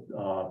larval,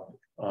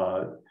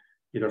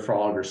 either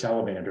frog or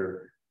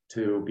salamander,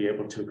 to be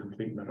able to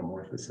complete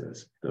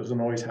metamorphosis. Doesn't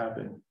always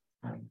happen.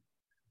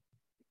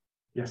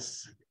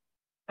 Yes.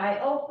 I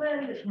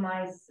opened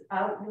my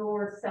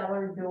outdoor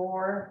cellar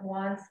door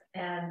once,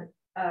 and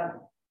a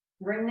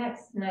ringneck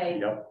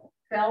snake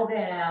fell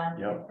down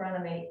in front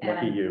of me.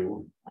 Lucky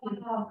you.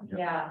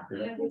 Yeah.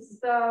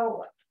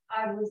 So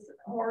I was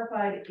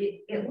horrified.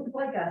 It looked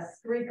like a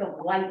streak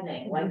of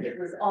lightning, like it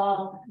was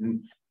all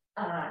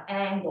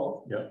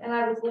angled. And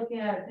I was looking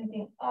at it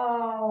thinking,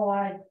 oh,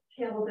 I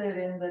killed it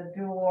in the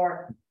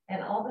door.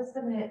 And all of a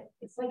sudden,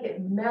 it's like it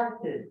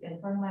melted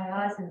in front of my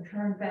eyes and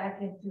turned back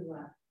into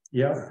a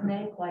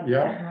snake like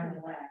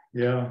that.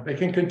 Yeah, they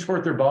can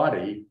contort their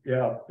body.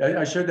 Yeah,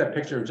 I showed that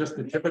picture of just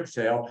the tip of the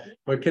tail,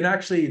 but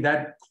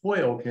that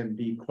coil can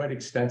be quite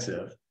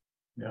extensive.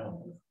 Yeah.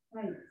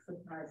 Quite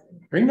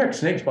surprising. Ringneck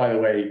snakes, by the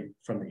way,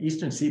 from the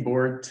eastern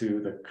seaboard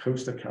to the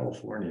coast of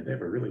California, they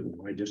have a really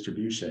wide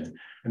distribution,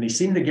 and they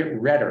seem to get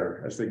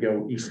redder as they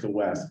go east to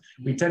west.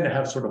 We tend to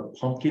have sort of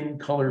pumpkin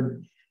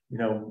colored,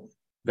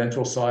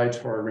 ventral sides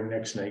for our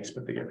ringneck snakes,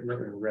 but they get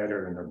redder and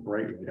redder, and they're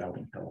bright red out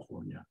in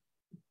California.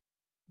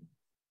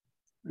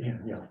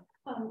 Yeah.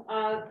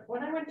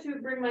 When I went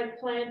to bring my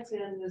plants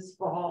in this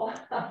fall,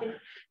 I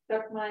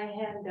stuck my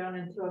hand down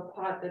into a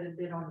pot that had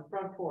been on the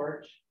front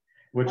porch.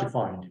 What'd you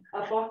find?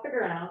 Up off the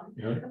ground,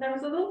 and there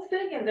was a little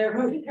thing in there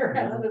moving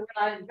around. And when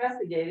I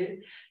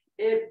investigated,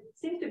 it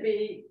seemed to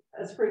be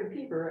a spring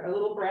peeper, a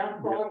little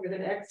brown frog with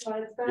an X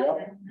on its back.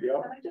 And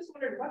I just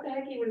wondered what the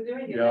heck he was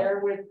doing in there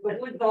with the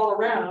woods all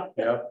around.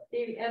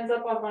 He ends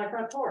up on my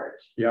front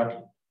porch.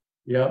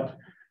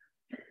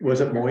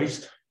 Was it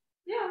moist?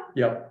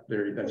 Yeah.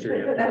 There, that's your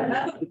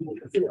answer.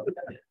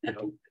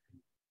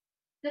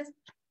 Just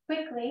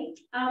quickly,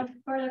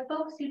 for the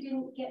folks who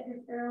didn't get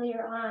this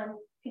earlier on,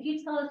 could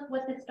you tell us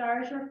what the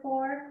stars are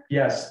for?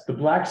 Yes, the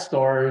black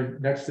star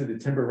next to the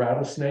timber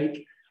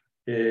rattlesnake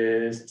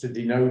is to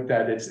denote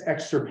that it's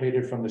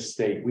extirpated from the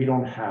state. We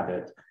don't have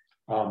it,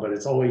 but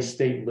it's always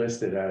state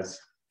listed as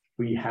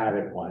we had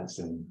it once,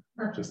 and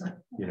just,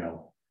 you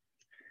know.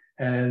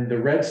 And the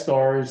red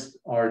stars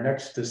are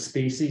next to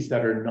species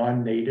that are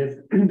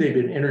non-native. They've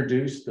been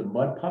introduced. The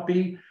mud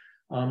puppy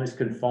is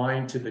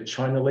confined to the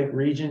China Lake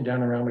region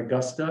down around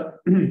Augusta.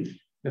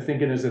 The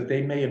thinking is that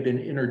they may have been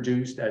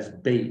introduced as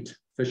bait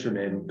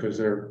fishermen because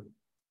they're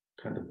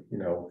kind of, you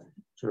know,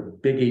 sort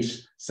of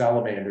biggish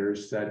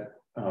salamanders that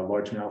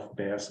largemouth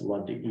bass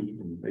love to eat,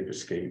 and they've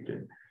escaped,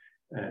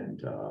 and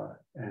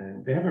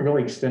they haven't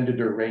really extended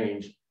their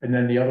range. And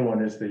then the other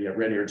one is the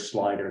red-eared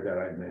slider that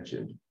I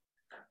mentioned.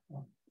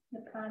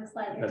 The pond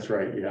slider. That's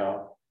right, yeah.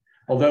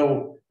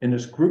 Although in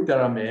this group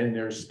that I'm in,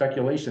 there's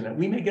speculation that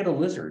we may get a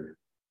lizard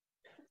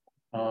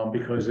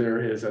because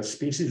there is a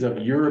species of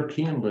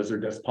European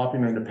lizard that's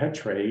popular in the pet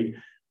trade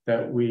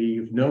that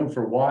we've known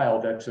for a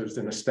while, that there's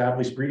an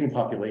established breeding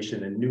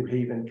population in New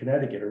Haven,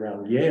 Connecticut,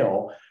 around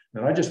Yale.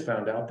 And I just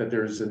found out that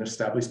there's an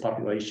established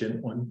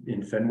population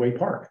in Fenway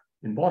Park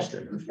in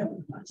Boston.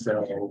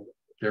 So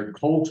they're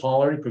cold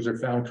tolerant because they're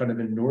found kind of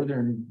in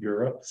Northern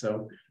Europe.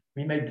 So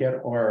we may get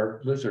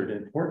our lizard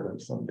in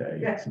Portland someday.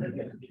 Yes.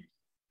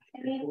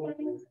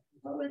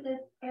 What were the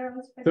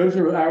arrows? Those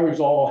are arrows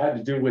all had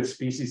to do with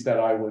species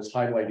that I was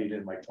highlighting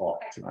in my talk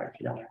tonight.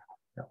 Yeah.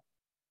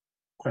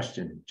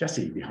 Question,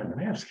 Jesse behind the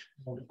mask.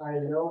 I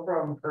know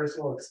from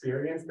personal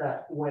experience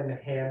that when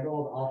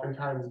handled,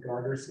 oftentimes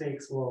garter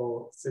snakes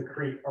will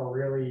secrete a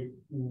really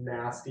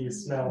nasty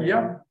smelling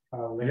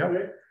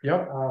liquid.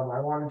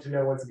 I wanted to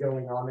know what's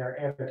going on there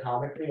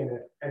anatomically, and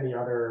if any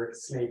other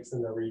snakes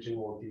in the region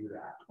will do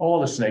that. All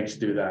the snakes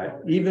do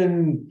that.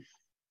 Even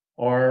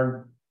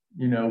our,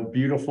 you know,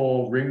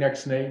 beautiful ringneck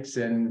snakes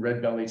and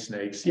red-bellied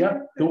snakes.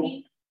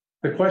 The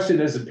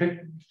question is,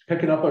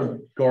 picking up a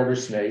garter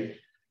snake,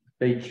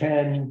 they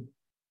can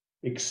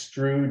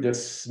extrude a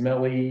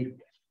smelly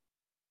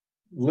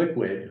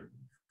liquid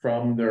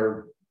from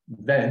their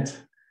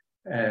vent.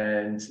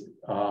 And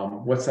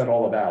what's that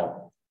all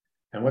about?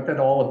 And what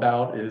that all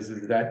about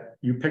is that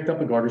you picked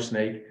up a garter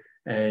snake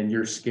and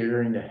you're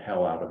scaring the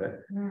hell out of it,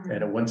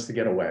 and it wants to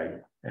get away.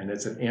 And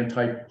it's an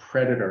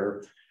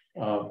anti-predator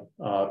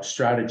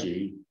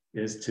strategy,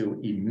 is to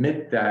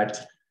emit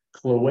that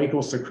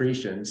cloacal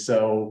secretion.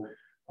 So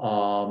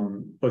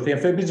both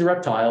amphibians and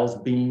reptiles,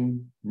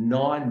 being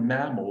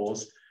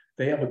non-mammals,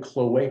 they have a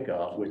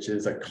cloaca, which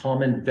is a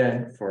common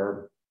vent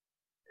for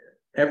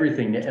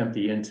everything to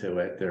empty into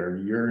it. Their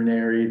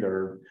urinary,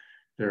 their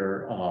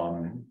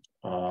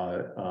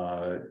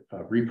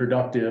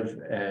reproductive,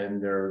 and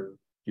their,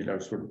 you know,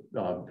 sort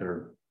of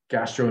their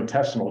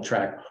gastrointestinal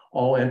tract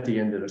all empty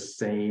into the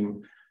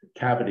same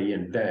cavity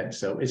and vent.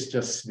 So it's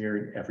just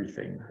smearing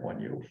everything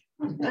on you.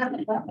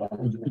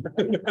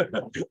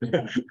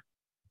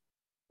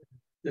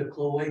 The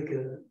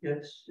cloaca,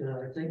 it's,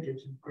 I think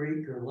it's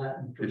Greek or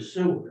Latin for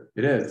sewer.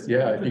 It is,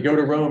 yeah. If you go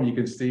to Rome, you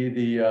can see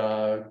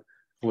the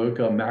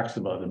Cloaca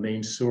Maxima, the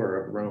main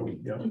sewer of Rome.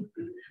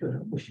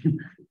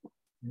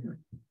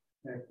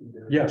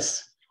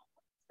 Yes.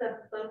 The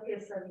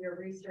focus of your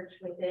research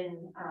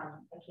within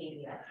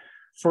Acadia?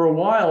 For a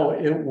while,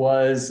 it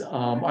was,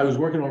 I was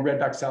working on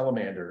redback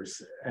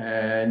salamanders,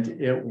 and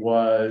it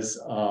was,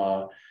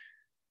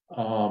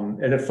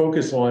 and it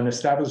focused on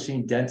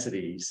establishing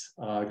densities,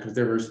 because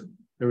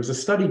there was a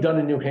study done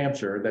in New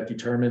Hampshire that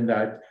determined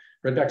that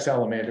redback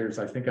salamanders,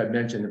 I think I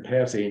mentioned in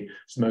passing,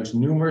 is the most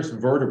numerous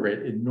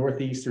vertebrate in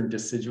northeastern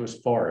deciduous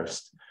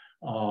forest,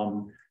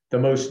 the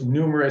most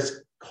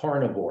numerous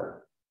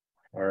carnivore,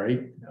 all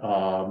right,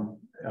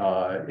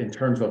 in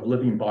terms of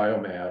living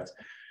biomass.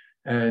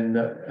 And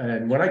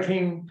when I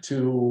came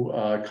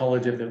to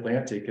College of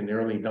Atlantic in the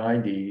early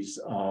 90s,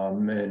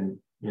 and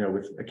you know,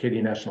 with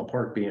Acadia National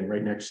Park being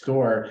right next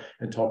door,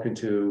 and talking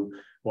to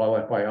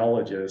wildlife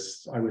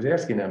biologists, I was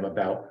asking them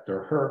about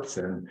their herps,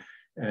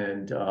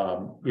 and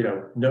you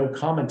know, no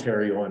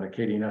commentary on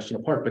Acadia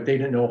National Park, but they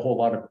didn't know a whole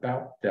lot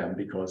about them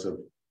because of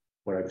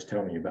what I was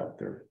telling you about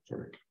their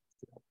sort of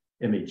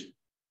image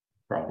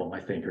problem, I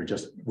think, or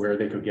just where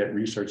they could get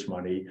research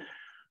money.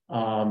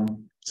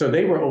 So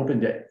they were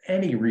open to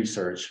any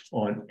research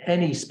on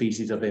any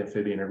species of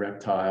amphibian or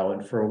reptile.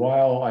 And for a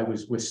while, I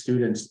was with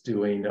students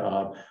doing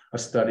a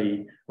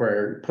study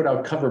where I put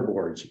out cover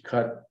boards. You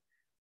cut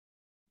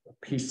a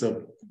piece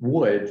of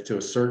wood to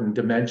a certain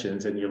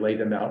dimensions and you lay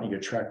them out and you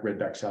track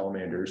redback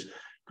salamanders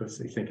because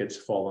they think it's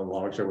fallen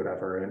logs or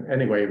whatever. And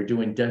anyway, we're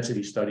doing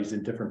density studies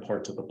in different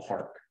parts of the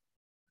park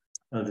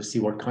to see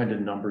what kind of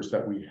numbers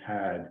that we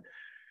had.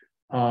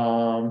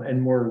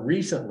 And more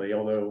recently,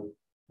 although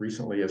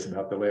recently is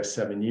about the last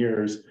 7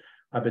 years,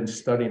 I've been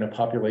studying a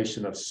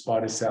population of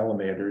spotted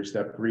salamanders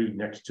that breed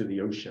next to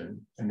the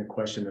ocean. And the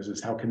question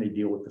is how can they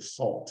deal with the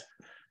salt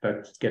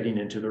that's getting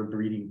into their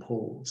breeding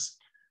pools?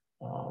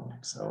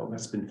 So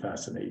that's been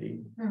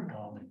fascinating.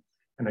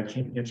 And I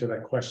can't answer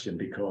that question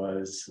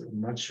because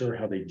I'm not sure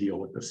how they deal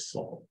with the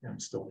salt. I'm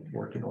still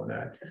working on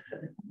that.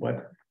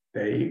 But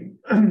they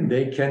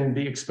can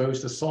be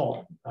exposed to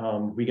salt.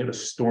 We get a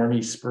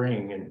stormy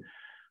spring, and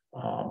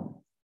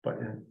but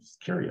it's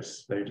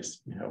curious. They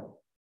just,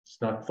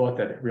 it's not thought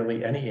that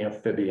really any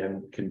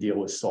amphibian can deal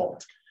with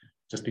salt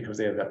just because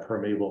they have that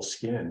permeable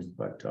skin,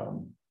 but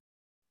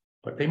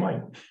they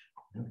might,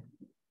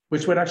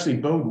 which would actually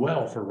bode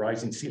well for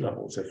rising sea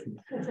levels if,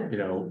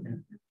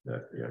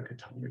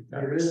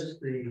 there is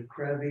the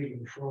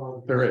crab-eating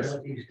frog. There is.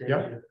 Southeast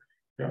Yep. Asia,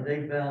 and they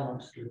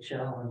balance the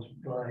challenge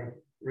by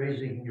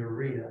raising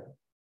urea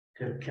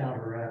to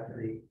counteract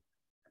the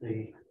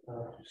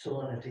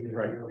salinity of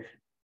the ocean.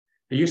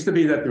 It used to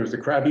be that there was a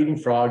crab-eating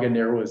frog and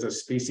there was a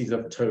species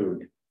of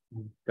toad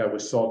that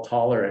was salt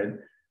tolerant.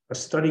 A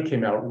study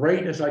came out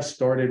right as I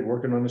started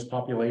working on this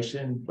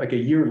population. Like a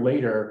year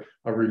later,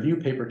 a review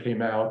paper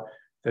came out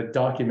that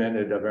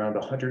documented around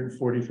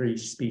 143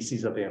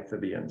 species of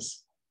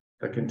amphibians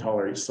that can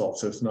tolerate salt.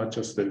 So it's not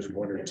just those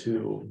 1 or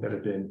 2 that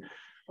have been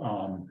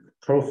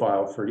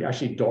profiled for.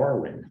 Actually,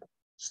 Darwin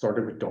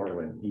started with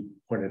Darwin. He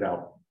pointed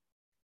out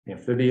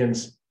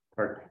amphibians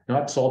are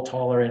not salt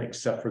tolerant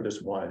except for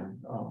this one,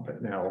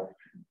 but now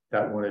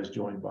that one is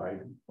joined by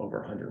over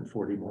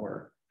 140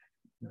 more.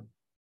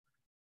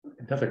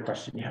 Another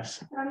question,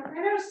 yes. I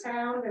know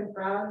sound in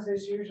frogs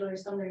is usually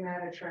something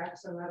that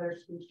attracts another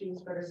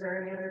species, but is there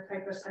any other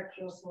type of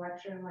sexual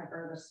selection, like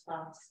are the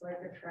spots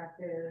like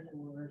attractive,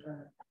 or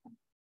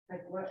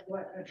like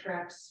what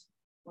attracts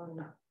one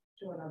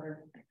to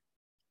another?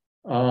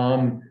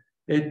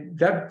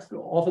 That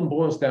often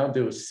boils down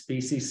to a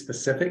species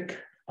specific.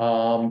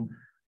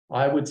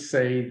 I would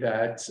say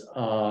that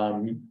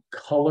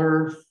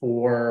color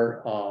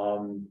for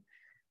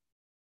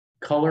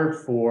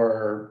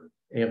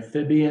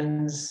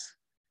amphibians,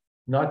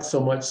 not so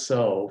much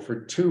so,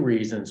 for 2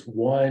 reasons.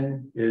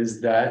 One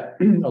is that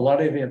a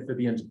lot of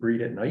amphibians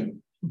breed at night,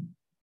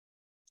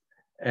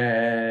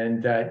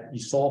 and that you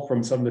saw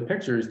from some of the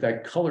pictures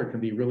that color can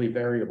be really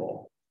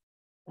variable.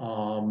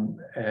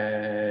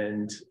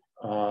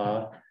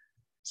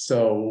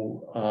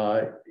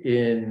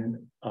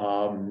 In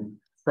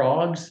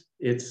frogs,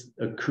 it's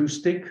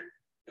acoustic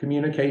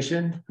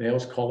communication,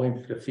 males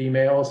calling the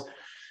females.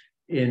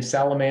 In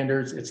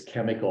salamanders, it's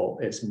chemical.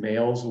 It's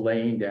males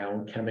laying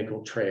down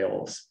chemical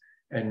trails.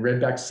 And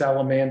redback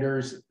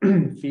salamanders,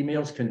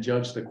 females can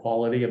judge the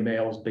quality of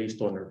males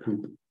based on their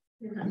poop.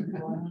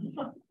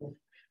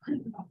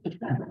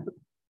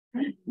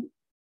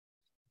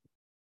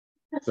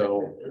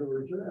 So,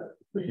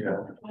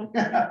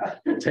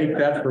 take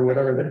that for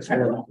whatever that's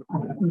worth.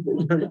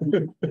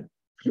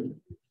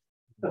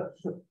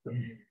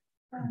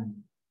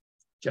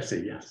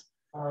 Jesse, yes.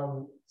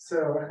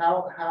 So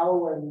how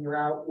when you're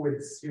out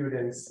with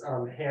students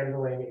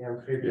handling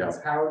amphibians,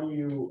 how do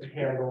you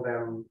handle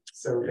them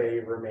so they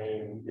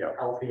remain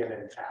healthy and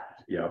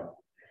intact?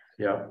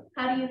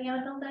 How do you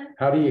handle them?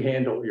 How do you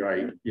handle,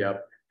 right?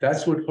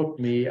 That's what hooked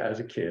me as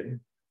a kid.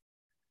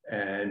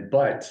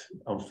 But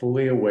I'm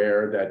fully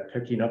aware that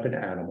picking up an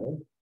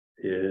animal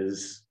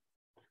is,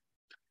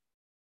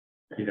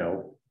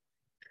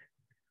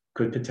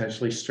 could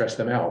potentially stress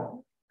them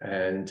out.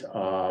 And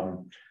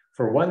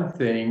for one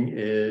thing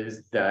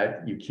is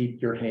that you keep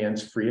your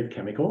hands free of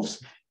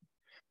chemicals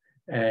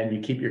and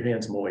you keep your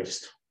hands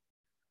moist.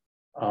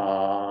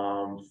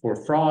 For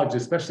frogs,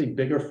 especially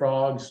bigger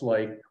frogs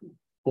like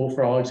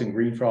bullfrogs and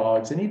green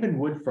frogs and even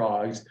wood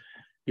frogs,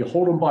 you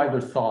hold them by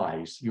their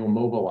thighs, you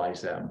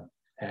immobilize them.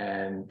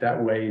 And that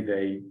way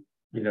they,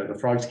 the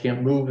frogs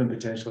can't move and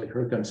potentially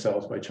hurt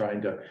themselves by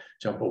trying to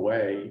jump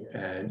away.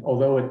 And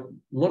although it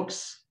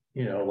looks,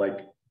 like,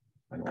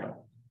 I don't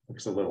know,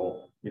 looks a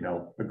little,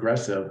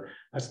 aggressive,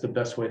 that's the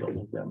best way to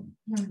look them.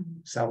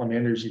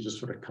 Salamanders, you just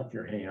sort of cup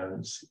your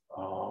hands.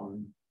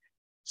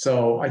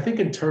 So I think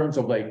in terms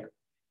of like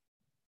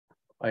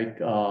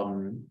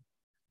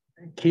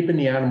keeping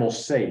the animal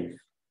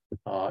safe,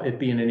 it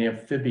being an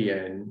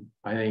amphibian,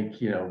 I think,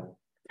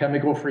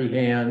 chemical-free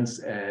hands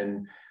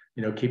and,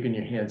 keeping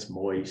your hands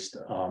moist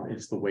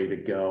is the way to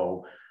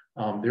go.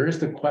 There is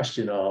the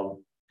question of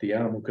the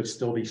animal could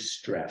still be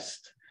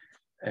stressed.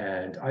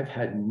 And I've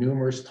had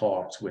numerous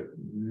talks with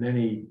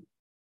many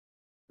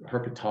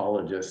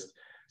herpetologists,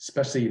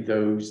 especially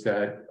those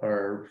that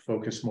are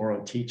focused more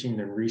on teaching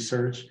than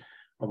research,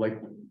 of like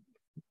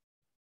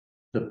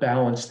the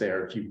balance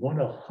there. If you want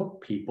to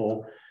hook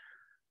people,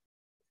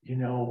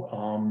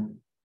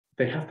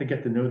 they have to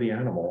get to know the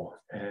animal.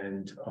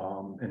 And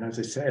as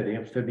I said,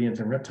 amphibians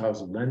and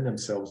reptiles lend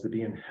themselves to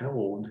being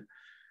held.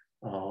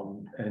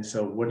 And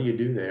so what do you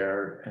do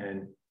there?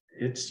 And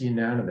it's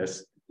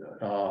unanimous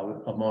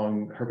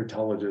among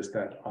herpetologists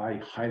that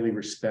I highly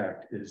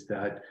respect is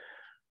that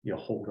you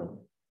hold them.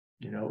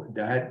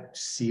 that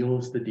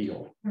seals the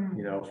deal,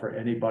 for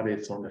anybody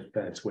that's on the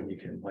fence, when you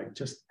can like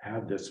just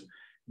have this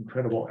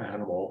incredible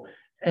animal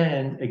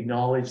and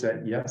acknowledge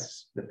that,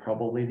 yes, that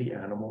probably the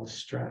animal is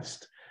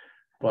stressed.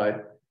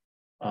 But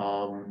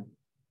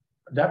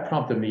that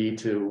prompted me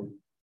to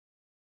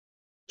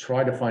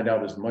try to find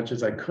out as much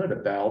as I could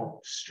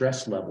about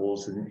stress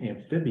levels in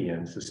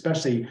amphibians,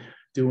 especially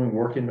doing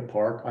work in the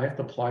park. I have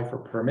to apply for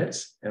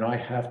permits, and I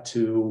have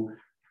to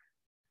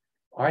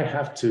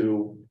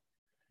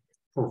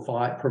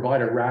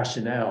provide a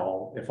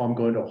rationale if I'm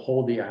going to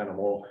hold the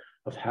animal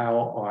of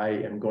how I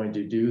am going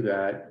to do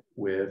that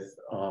with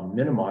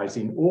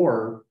minimizing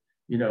or,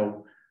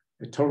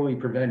 totally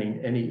preventing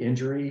any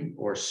injury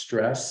or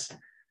stress.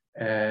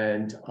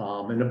 And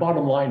the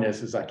bottom line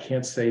is I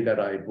can't say that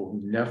I will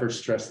never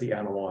stress the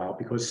animal out,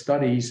 because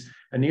studies,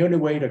 and the only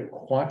way to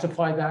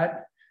quantify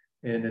that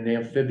in an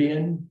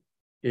amphibian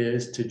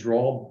is to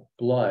draw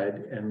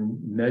blood and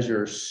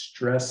measure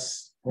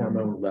stress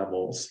hormone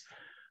levels.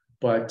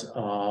 But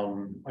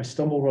I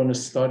stumbled on a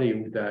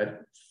study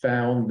that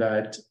found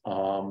that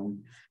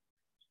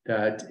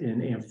that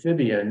in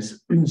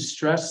amphibians,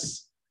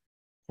 stress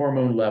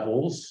hormone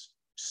levels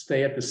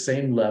stay at the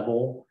same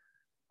level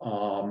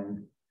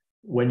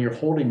when you're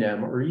holding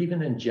them or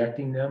even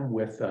injecting them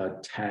with a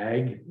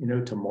tag,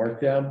 to mark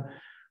them,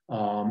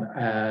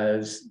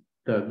 as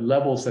the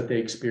levels that they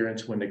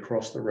experience when they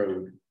cross the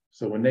road.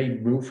 So when they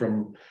move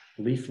from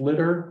leaf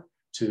litter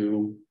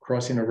to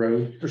crossing a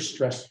road, their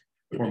stress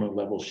hormone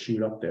levels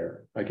shoot up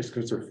there. I guess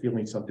because they're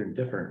feeling something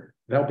different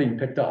without being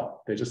picked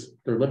up.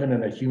 They're living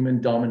in a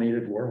human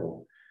dominated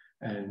world.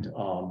 And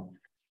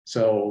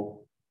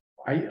so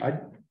I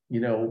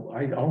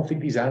don't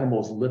think these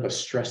animals live a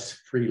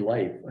stress-free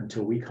life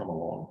until we come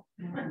along.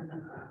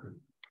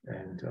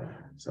 And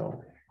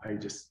so I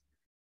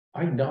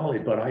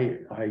acknowledge, but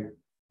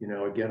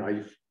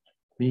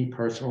me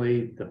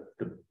personally,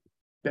 the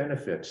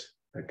benefits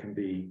that can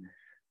be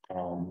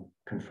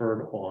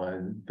conferred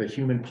on the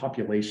human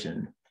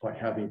population by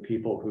having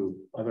people who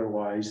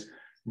otherwise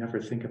never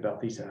think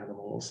about these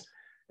animals.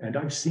 And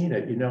I've seen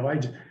it,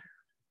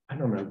 I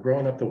don't know,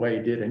 growing up the way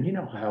I did, and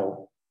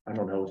how, I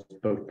don't know,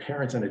 both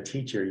parents and a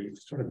teacher, you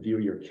sort of view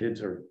your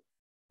kids or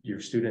your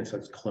students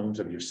as clones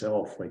of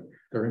yourself. Like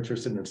they're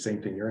interested in the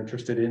same thing you're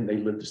interested in. They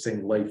live the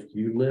same life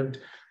you lived.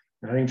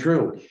 That ain't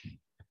true.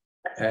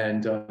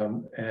 And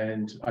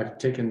I've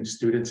taken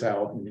students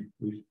out and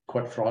we've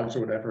caught frogs or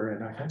whatever.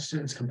 And I've had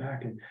students come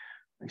back and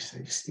I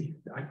say, Steve,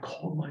 I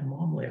called my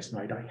mom last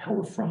night. I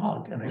held a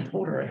frog, and I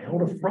told her I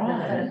held a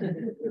frog.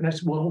 And I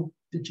said, well,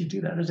 did you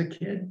do that as a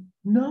kid?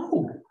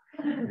 No,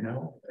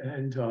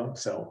 and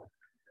so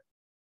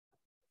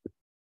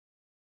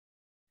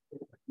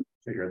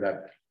figure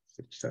that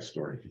success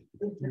story.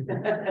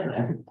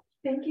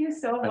 Thank you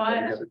so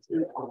much. Thank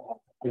you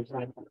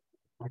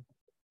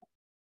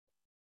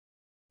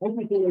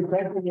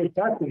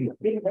for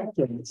your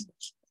questions.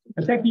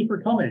 And thank you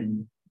for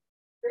coming.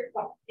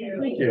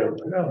 Thank you.